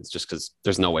Dolphins just because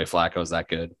there's no way Flacco is that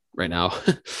good right now.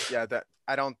 Yeah, that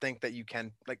I don't think that you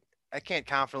can. Like, I can't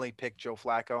confidently pick Joe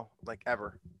Flacco like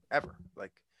ever.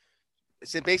 Like,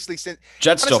 it's basically since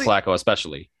Jets honestly, Joe Flacco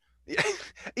especially.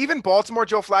 Even Baltimore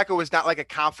Joe Flacco was not like a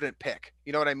confident pick.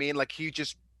 You know what I mean? Like you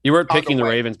weren't picking the way.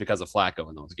 Ravens because of Flacco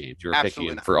in those games. You were Absolutely picking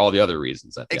him not. for all the other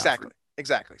reasons that they offered.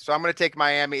 Exactly. So I'm going to take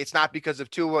Miami. It's not because of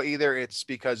Tua either. It's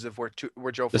because of where Joe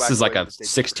Flacco. This is like a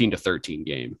 16-13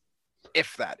 game.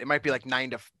 If that, it might be like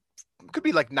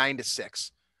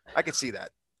 9-6. I could see that.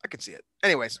 I could see it.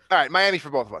 Anyways, all right, Miami for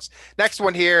both of us. Next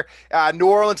one here, New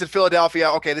Orleans and Philadelphia.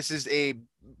 Okay, this is a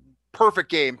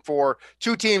perfect game for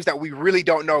two teams that we really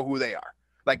don't know who they are.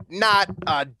 Like not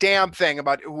a damn thing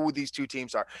about who these two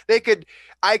teams are.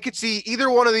 I could see either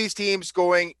one of these teams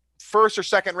going first or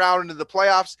second round into the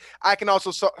playoffs. I can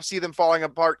also see them falling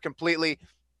apart completely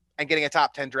and getting a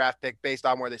top 10 draft pick based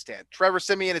on where they stand. Trevor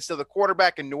Siemian is still the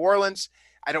quarterback in New Orleans.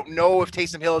 I don't know if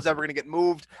Taysom Hill is ever going to get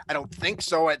moved. I don't think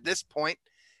so at this point.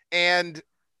 And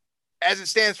as it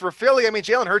stands for Philly, I mean,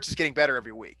 Jalen Hurts is getting better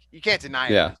every week. You can't deny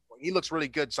it. Yeah. He looks really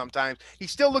good sometimes. He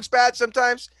still looks bad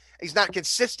sometimes. He's not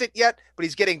consistent yet, but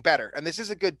he's getting better. And this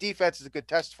is a good defense. It's a good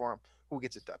test for him. Who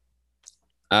gets it done?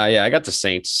 Yeah, I got the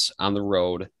Saints on the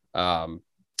road. I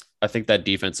think that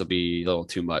defense will be a little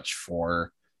too much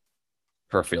for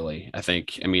Philly. I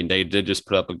mean, they did just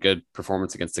put up a good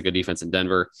performance against a good defense in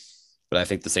Denver, but I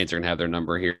think the Saints are going to have their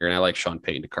number here. And I like Sean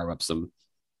Payton to carve up some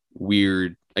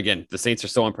weird, again, the Saints are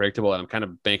so unpredictable, and I'm kind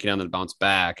of banking on them to bounce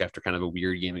back after kind of a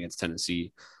weird game against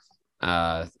Tennessee.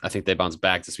 I think they bounce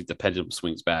back this week. The pendulum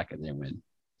swings back and they win.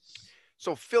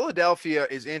 So Philadelphia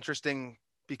is interesting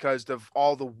because of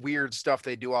all the weird stuff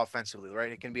they do offensively,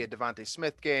 right? It can be a Devontae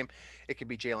Smith game. It could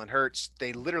be Jalen Hurts.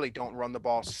 They literally don't run the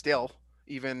ball still.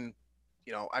 Even,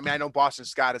 I mean, I know Boston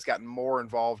Scott has gotten more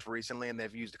involved recently, and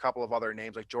they've used a couple of other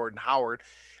names like Jordan Howard,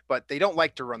 but they don't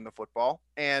like to run the football.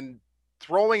 And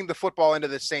throwing the football into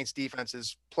the Saints defense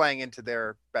is playing into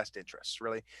their best interests,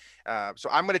 really. So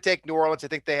I'm going to take New Orleans. I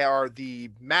think they are the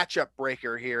matchup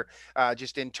breaker here,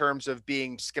 just in terms of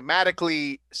being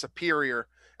schematically superior.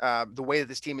 The way that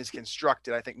this team is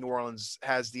constructed, I think New Orleans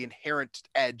has the inherent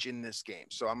edge in this game.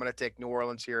 So I'm going to take New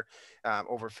Orleans here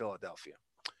over Philadelphia,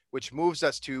 which moves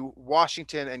us to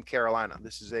Washington and Carolina.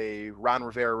 This is a Ron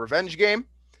Rivera revenge game.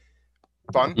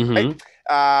 Fun. Mm-hmm.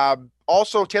 Right?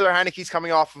 Also, Taylor Heineke's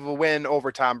coming off of a win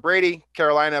over Tom Brady.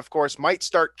 Carolina, of course, might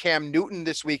start Cam Newton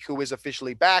this week, who is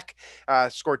officially back.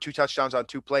 Scored 2 touchdowns on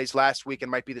 2 plays last week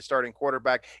and might be the starting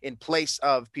quarterback in place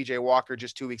of PJ Walker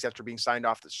just 2 weeks after being signed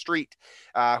off the street.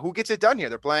 Who gets it done here?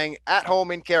 They're playing at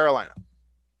home in Carolina.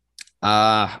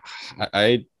 I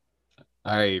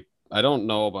don't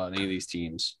know about any of these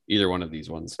teams, either one of these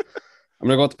ones. I'm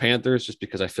going to go with the Panthers just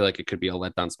because I feel like it could be a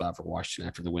letdown spot for Washington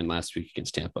after the win last week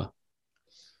against Tampa.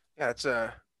 Yeah,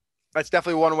 that's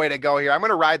definitely one way to go here. I'm going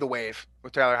to ride the wave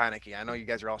with Taylor Heineke. I know you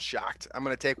guys are all shocked. I'm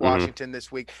going to take Washington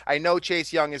this week. I know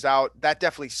Chase Young is out. That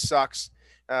definitely sucks.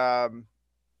 And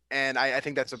I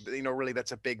think that's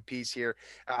that's a big piece here.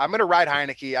 I'm going to ride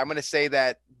Heineke. I'm going to say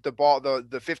that the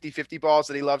 50-50 balls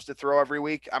that he loves to throw every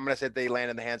week, I'm going to say they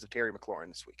land in the hands of Terry McLaurin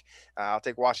this week. I'll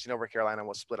take Washington over Carolina.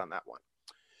 We'll split on that one.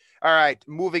 All right,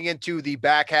 moving into the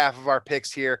back half of our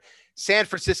picks here. San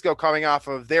Francisco coming off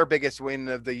of their biggest win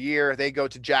of the year. They go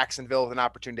to Jacksonville with an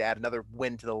opportunity to add another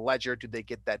win to the ledger. Do they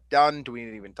get that done? Do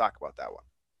we even talk about that one?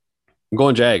 I'm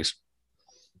going Jags.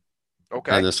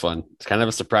 Okay. On this one. It's kind of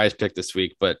a surprise pick this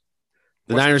week, but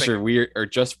the Niners are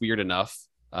just weird enough.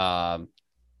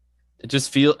 It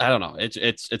just I don't know.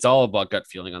 It's all about gut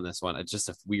feeling on this one. It's just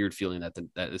a weird feeling that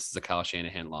this is a Kyle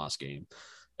Shanahan loss game.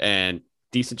 And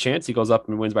decent chance he goes up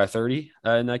and wins by 30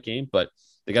 in that game, but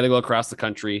they got to go across the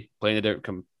country, playing a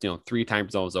different, 3 time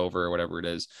zones over or whatever it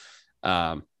is.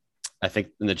 I think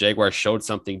the Jaguars showed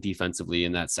something defensively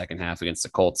in that second half against the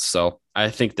Colts, so I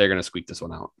think they're going to squeak this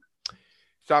one out.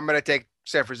 So I'm going to take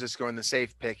San Francisco in the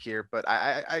safe pick here, but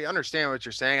I understand what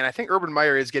you're saying, and I think Urban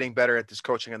Meyer is getting better at this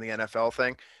coaching on the NFL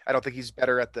thing. I don't think he's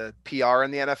better at the PR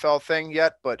in the NFL thing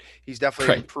yet, but he's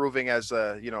definitely improving as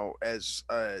a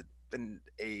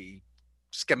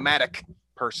schematic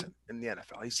person in the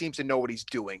NFL. He seems to know what he's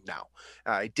doing now.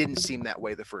 It didn't seem that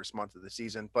way the first month of the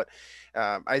season, but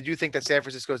I do think that San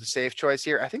Francisco is the safe choice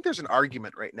here. I think there's an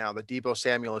argument right now that Deebo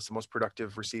Samuel is the most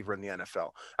productive receiver in the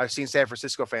NFL. I've seen San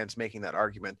Francisco fans making that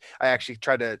argument. I actually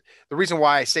the reason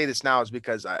why I say this now is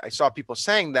because I saw people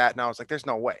saying that, and I was like, there's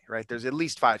no way, right? There's at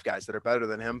least 5 guys that are better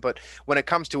than him. But when it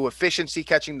comes to efficiency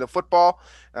catching the football,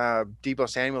 Deebo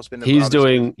Samuel's been he's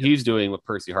doing what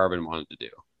Percy Harvin wanted to do.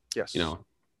 Yes. Yeah,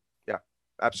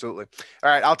 absolutely. All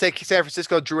right, I'll take San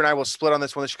Francisco. Drew and I will split on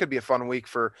this one. This could be a fun week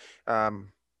for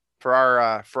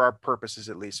our purposes,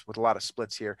 at least, with a lot of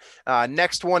splits here.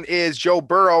 Next one is Joe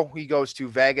Burrow. He goes to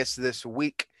Vegas this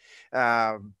week.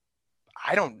 Las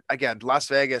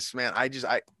Vegas, man,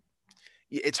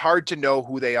 it's hard to know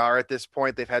who they are at this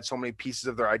point. They've had so many pieces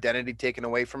of their identity taken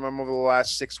away from them over the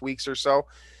last 6 weeks or so,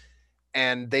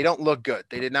 and they don't look good.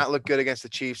 They did not look good against the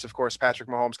Chiefs. Of course, Patrick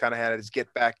Mahomes kind of had his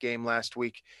get-back game last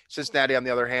week. Cincinnati, on the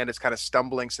other hand, is kind of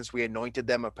stumbling since we anointed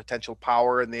them a potential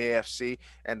power in the AFC,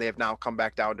 and they have now come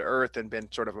back down to earth and been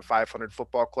sort of a 500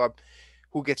 football club.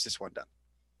 Who gets this one done?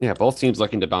 Yeah, both teams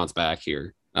looking to bounce back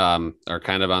here are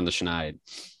kind of on the schneid.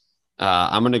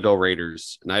 I'm going to go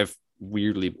Raiders, and I've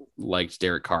weirdly liked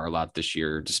Derek Carr a lot this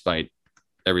year, despite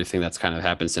everything that's kind of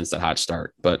happened since that hot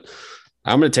start. But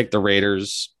I'm going to take the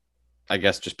Raiders, I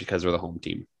guess, just because they're the home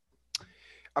team.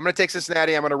 I'm going to take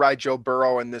Cincinnati. I'm going to ride Joe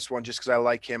Burrow in this one just because I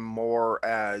like him more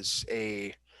as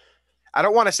I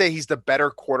don't want to say he's the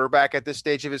better quarterback at this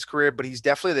stage of his career, but he's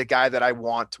definitely the guy that I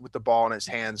want with the ball in his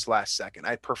hands last second.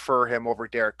 I prefer him over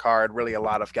Derek Carr and really a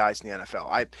lot of guys in the NFL.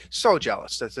 I'm so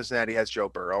jealous that Cincinnati has Joe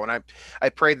Burrow, and I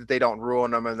pray that they don't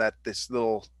ruin him and that this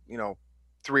little,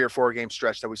 3 or 4 game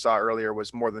stretch that we saw earlier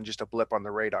was more than just a blip on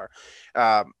the radar.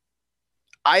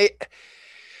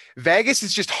 Vegas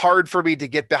is just hard for me to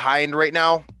get behind right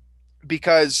now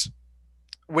because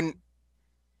when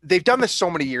they've done this so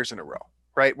many years in a row,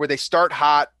 right? Where they start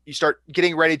hot, you start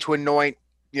getting ready to anoint,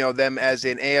 them as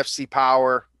an AFC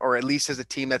power, or at least as a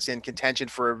team that's in contention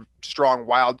for a strong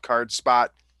wild card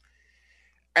spot.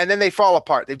 And then they fall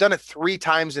apart. They've done it 3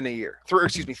 times in a year,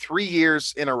 3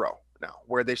 years in a row now,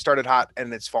 where they've started hot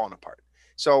and it's fallen apart.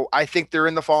 So I think they're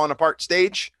in the falling apart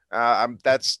stage.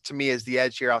 That's, to me, is the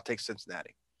edge here. I'll take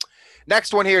Cincinnati.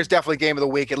 Next one here is definitely game of the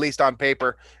week, at least on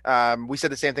paper. We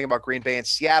said the same thing about Green Bay and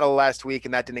Seattle last week,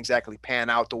 and that didn't exactly pan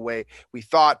out the way we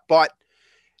thought. But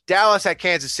Dallas at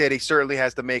Kansas City certainly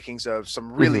has the makings of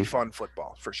some really fun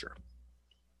football, for sure.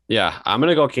 Yeah, I'm going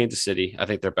to go Kansas City. I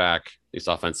think they're back, at least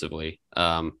offensively.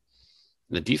 The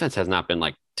defense has not been,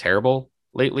 terrible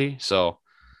lately. So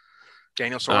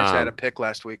Daniel Sorensen had a pick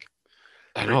last week.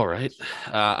 I know, right?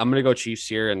 I'm going to go Chiefs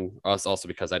here, and also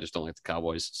because I just don't like the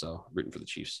Cowboys, so I'm rooting for the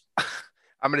Chiefs.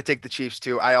 I'm going to take the Chiefs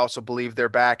too. I also believe they're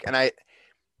back, and I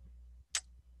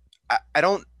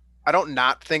don't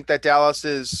not think that Dallas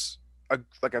is a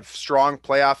strong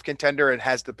playoff contender and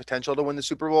has the potential to win the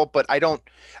Super Bowl, but I'm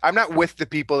not with the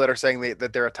people that are saying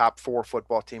that they're a top 4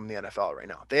 football team in the NFL right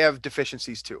now. They have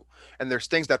deficiencies too, and there's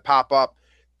things that pop up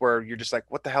where you're just like,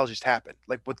 what the hell just happened?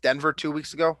 Like with Denver 2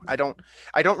 weeks ago, I don't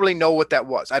really know what that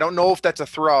was. I don't know if that's a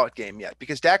throwout game yet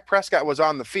because Dak Prescott was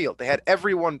on the field. They had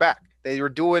everyone back. They were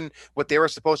doing what they were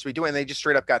supposed to be doing. And they just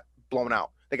straight up got blown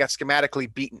out. They got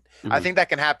schematically beaten. Mm-hmm. I think that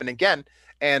can happen again.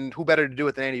 And who better to do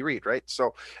it than Andy Reid, right?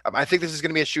 So I think this is going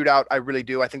to be a shootout. I really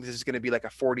do. I think this is going to be like a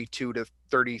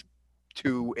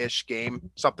 42-32-ish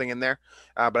game, something in there.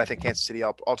 But I think Kansas City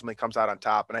ultimately comes out on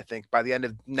top. And I think by the end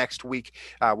of next week,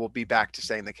 we'll be back to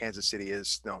saying that Kansas City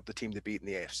is the team to beat in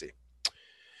the AFC.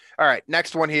 All right,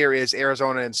 next one here is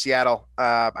Arizona and Seattle.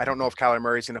 I don't know if Kyler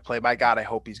Murray's going to play. My God, I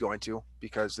hope he's going to,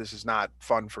 because this is not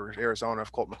fun for Arizona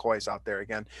if Colt McCoy's out there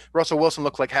again. Russell Wilson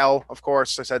looked like hell, of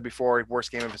course. I said before,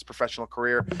 worst game of his professional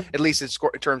career, at least in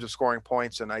terms of scoring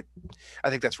points, and I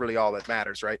think that's really all that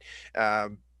matters, right?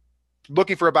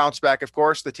 Looking for a bounce back, of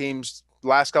course. The teams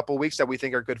last couple of weeks that we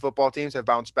think are good football teams have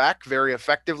bounced back very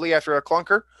effectively after a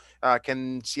clunker.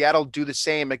 Can Seattle do the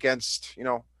same against,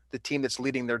 the team that's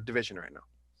leading their division right now?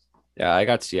 Yeah, I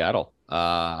got Seattle.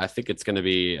 I think it's going to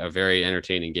be a very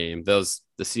entertaining game. The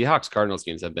Seahawks Cardinals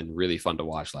games have been really fun to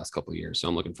watch last couple of years, so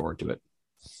I'm looking forward to it.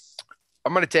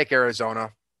 I'm going to take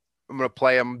Arizona. I'm going to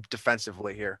play them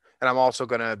defensively here, and I'm also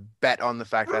going to bet on the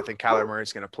fact that I think Kyler Murray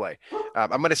is going to play. I'm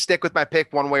going to stick with my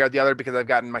pick one way or the other because I've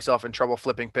gotten myself in trouble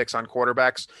flipping picks on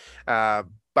quarterbacks.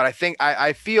 But I think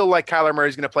I feel like Kyler Murray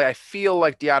is going to play. I feel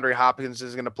like DeAndre Hopkins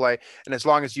is going to play. And as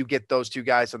long as you get those two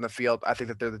guys on the field, I think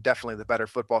that they're definitely the better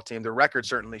football team. The record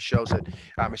certainly shows it.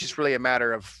 It's just really a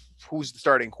matter of who's the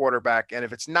starting quarterback. And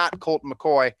if it's not Colt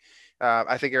McCoy,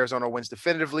 I think Arizona wins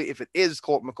definitively. If it is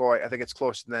Colt McCoy, I think it's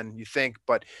closer than you think,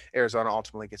 but Arizona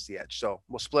ultimately gets the edge. So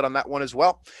we'll split on that one as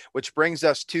well, which brings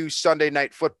us to Sunday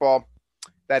Night Football.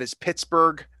 That is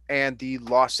Pittsburgh and the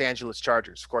Los Angeles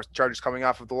Chargers. Of course, the Chargers coming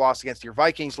off of the loss against your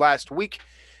Vikings last week.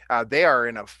 They are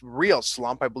in a real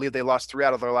slump. I believe they lost 3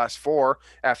 out of their last 4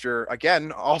 after,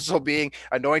 again, also being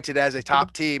anointed as a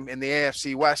top team in the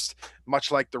AFC West,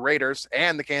 much like the Raiders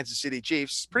and the Kansas City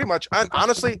Chiefs, pretty much,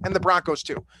 honestly, and the Broncos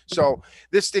too. So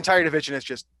this entire division is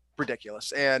just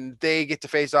ridiculous. And they get to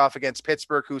face off against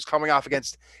Pittsburgh, who's coming off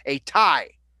against a tie,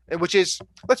 which is,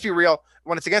 let's be real,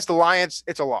 when it's against the Lions,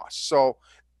 it's a loss. So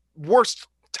worst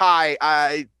tie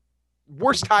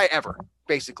ever,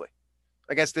 basically,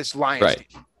 against this Lions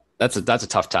team. That's a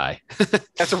tough tie.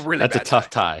 That's a tough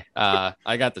tie.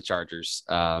 I got the Chargers.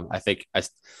 I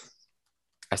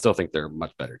still think they're a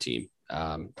much better team.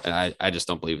 And I just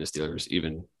don't believe the Steelers,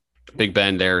 even Big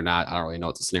Ben there or not. I don't really know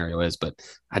what the scenario is, but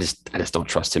I just don't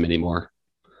trust him anymore.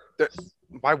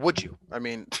 Why would you? I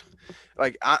mean,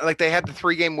 like they had the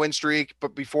 3-game win streak,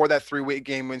 but before that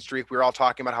 3-game win streak, we were all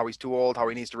talking about how he's too old, how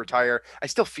he needs to retire. I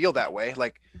still feel that way.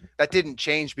 Like that didn't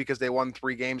change because they won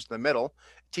 3 games in the middle.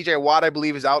 TJ Watt, I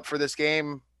believe, is out for this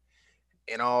game.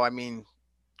 You know, I mean,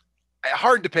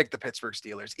 hard to pick the Pittsburgh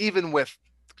Steelers, even with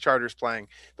Chargers playing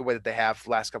the way that they have the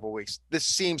last couple of weeks. This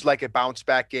seems like a bounce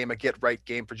back game, a get right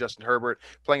game for Justin Herbert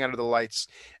playing under the lights.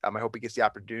 I hope he gets the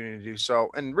opportunity to do so.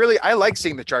 And really, I like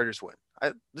seeing the Chargers win.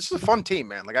 This is a fun team,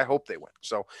 man. Like, I hope they win.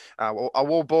 So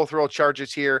we'll both roll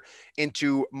Chargers here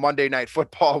into Monday Night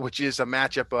Football, which is a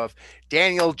matchup of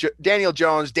Daniel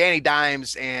Jones, Danny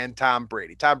Dimes, and Tom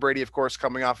Brady. Tom Brady, of course,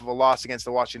 coming off of a loss against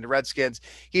the Washington Redskins.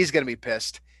 He's going to be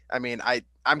pissed. I mean,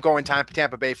 I'm going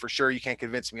Tampa Bay for sure. You can't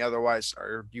convince me otherwise.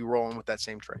 Are you rolling with that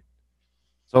same trade?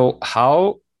 So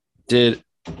how did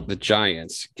the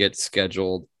Giants get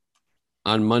scheduled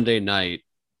on Monday night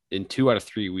in 2 out of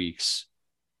 3 weeks?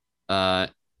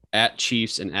 At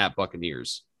Chiefs and at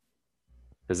Buccaneers,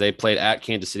 because they played at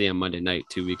Kansas City on Monday night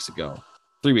 3 weeks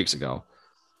ago,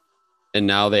 and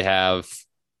now they have.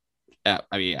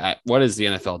 What is the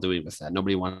NFL doing with that?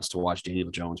 Nobody wants to watch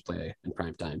Daniel Jones play in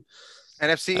prime time.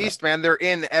 NFC East, man, they're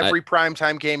in every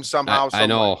primetime game somehow. I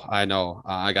know.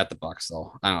 I got the Bucs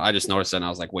though. I just noticed that, and I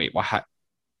was like, wait,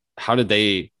 how did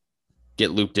they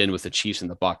get looped in with the Chiefs and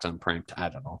the Bucs on prime time? I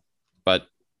don't know, but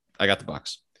I got the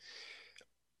Bucs.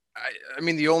 I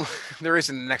mean, there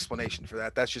isn't an explanation for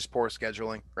that. That's just poor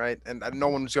scheduling, right? And no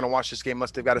one's going to watch this game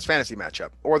unless they've got his fantasy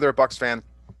matchup or they're a Bucs fan.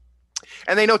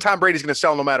 And they know Tom Brady's going to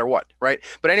sell no matter what, right?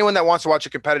 But anyone that wants to watch a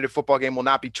competitive football game will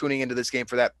not be tuning into this game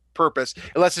for that purpose,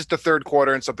 unless it's the third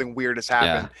quarter and something weird has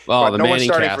happened. Yeah. Well, the Manning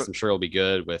cast, I'm sure will be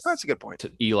good with. That's a good point.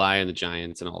 Eli and the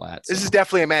Giants and all that. So. This is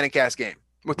definitely a Manning cast game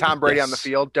with Tom Brady on the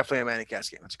field. Definitely a Manning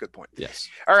cast game. That's a good point. Yes.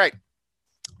 All right.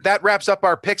 That wraps up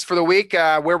our picks for the week.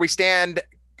 Where we stand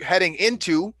heading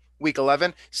into week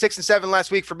 11, 6-7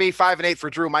 last week for me, 5-8 for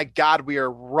Drew. My God, we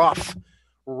are rough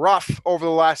over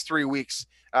the last 3 weeks.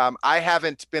 I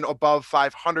haven't been above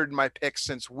 500 in my picks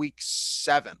since week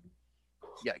 7.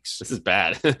 Yikes. This is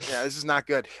bad. Yeah, this is not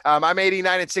good. I'm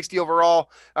 89 and 60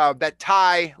 overall. That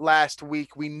tie last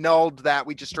week, we nulled that.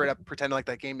 We just straight up pretended like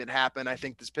that game didn't happen. I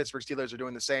think this Pittsburgh Steelers are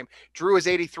doing the same. Drew is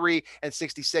 83 and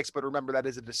 66, but remember that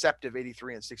is a deceptive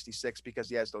 83 and 66 because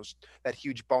he has that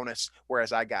huge bonus,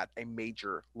 whereas I got a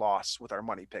major loss with our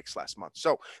money picks last month.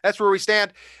 So that's where we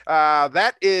stand.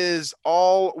 That is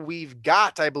all we've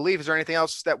got, I believe. Is there anything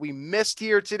else that we missed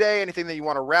here today? Anything that you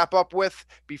want to wrap up with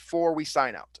before we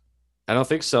sign out? I don't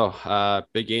think so.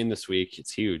 Big game this week.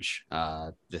 It's huge.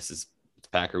 It's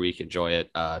Packer week. Enjoy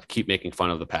it. Keep making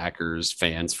fun of the Packers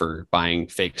fans for buying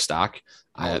fake stock.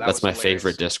 That's my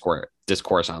favorite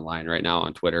discourse online right now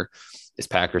on Twitter is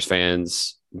Packers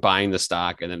fans buying the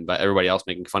stock and then everybody else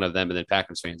making fun of them and then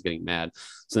Packers fans getting mad.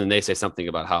 So then they say something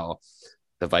about how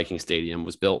the Viking Stadium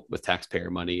was built with taxpayer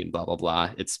money and blah, blah, blah.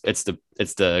 It's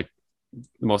the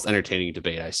most entertaining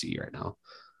debate I see right now.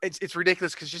 It's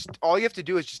ridiculous because just all you have to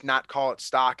do is just not call it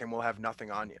stock and we'll have nothing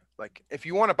on you. Like if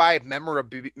you want to buy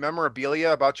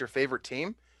memorabilia about your favorite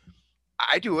team,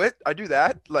 I do it. I do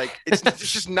that. Like it's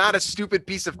just not a stupid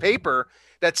piece of paper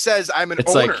that says I'm an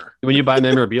owner. Like when you buy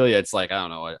memorabilia, it's like, I don't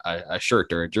know, a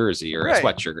shirt or a jersey or a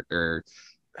sweatshirt or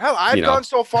hell, I've gone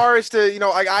so far as to,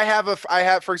 I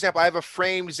have, for example, I have a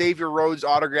framed Xavier Rhodes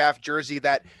autographed jersey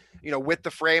that, with the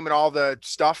frame and all the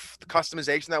stuff, the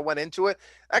customization that went into it,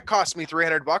 that cost me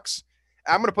 $300.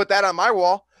 I'm going to put that on my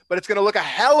wall, but it's going to look a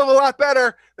hell of a lot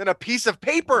better than a piece of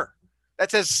paper that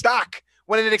says stock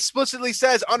when it explicitly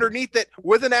says underneath it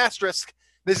with an asterisk,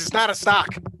 this is not a stock.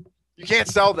 You can't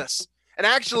sell this. And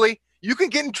actually, you can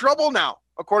get in trouble now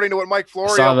according to what Mike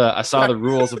Florio. I saw the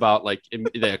rules about like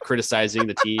criticizing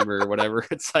the team or whatever.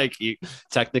 It's you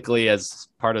technically as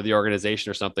part of the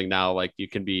organization or something now, you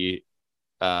can be,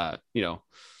 held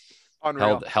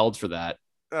for that.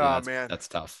 Oh man, that's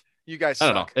tough. You guys suck.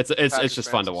 I don't know. It's Packers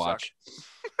just fun to watch.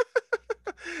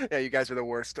 Yeah, you guys are the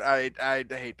worst. I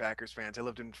hate Packers fans. I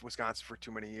lived in Wisconsin for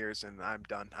too many years, and I'm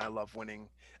done. I love winning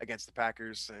against the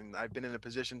Packers, and I've been in a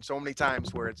position so many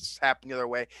times where it's happened the other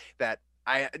way that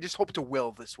I just hope to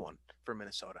will this one for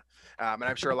Minnesota. And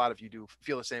I'm sure a lot of you do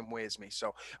feel the same way as me.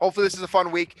 So hopefully this is a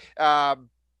fun week.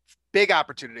 Big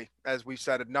opportunity, as we've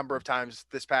said a number of times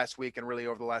this past week and really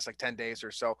over the last 10 days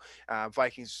or so.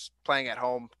 Vikings playing at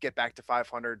home, get back to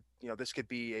 500. This could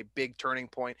be a big turning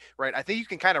point, right? I think you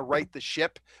can kind of right the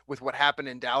ship with what happened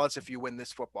in Dallas if you win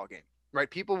this football game, right?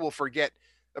 People will forget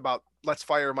about let's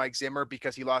fire Mike Zimmer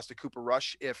because he lost to Cooper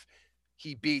Rush if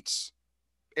he beats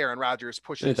Aaron Rodgers,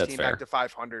 pushing his team back to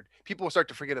 500. People will start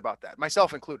to forget about that,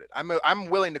 myself included. I'm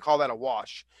willing to call that a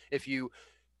wash. If you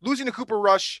losing to Cooper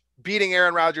Rush, beating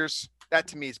Aaron Rodgers, that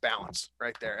to me is balance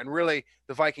right there. And really,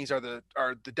 the Vikings are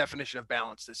the definition of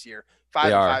balance this year.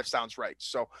 5-5 sounds right.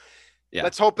 So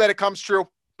let's hope that it comes true.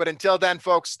 But until then,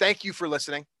 folks, thank you for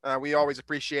listening. We always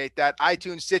appreciate that.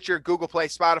 iTunes, Stitcher, Google Play,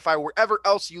 Spotify, wherever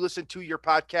else you listen to your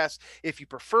podcast. If you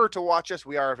prefer to watch us,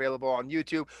 we are available on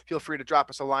YouTube. Feel free to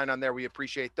drop us a line on there. We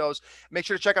appreciate those. Make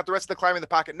sure to check out the rest of the Climbing the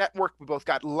Pocket Network. We both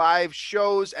got live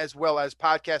shows as well as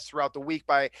podcasts throughout the week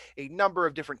by a number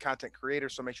of different content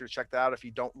creators. So make sure to check that out if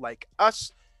you don't like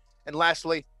us. And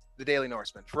lastly, the Daily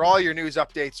Norseman. For all your news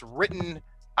updates, written,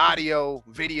 audio,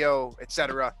 video,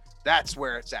 etc., that's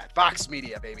where it's at. Vox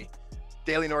Media, baby.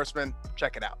 Daily Norseman,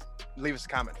 check it out. Leave us a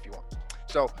comment if you want.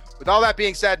 So with all that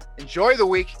being said, enjoy the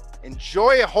week.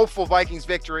 Enjoy a hopeful Vikings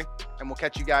victory, and we'll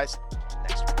catch you guys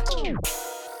next week.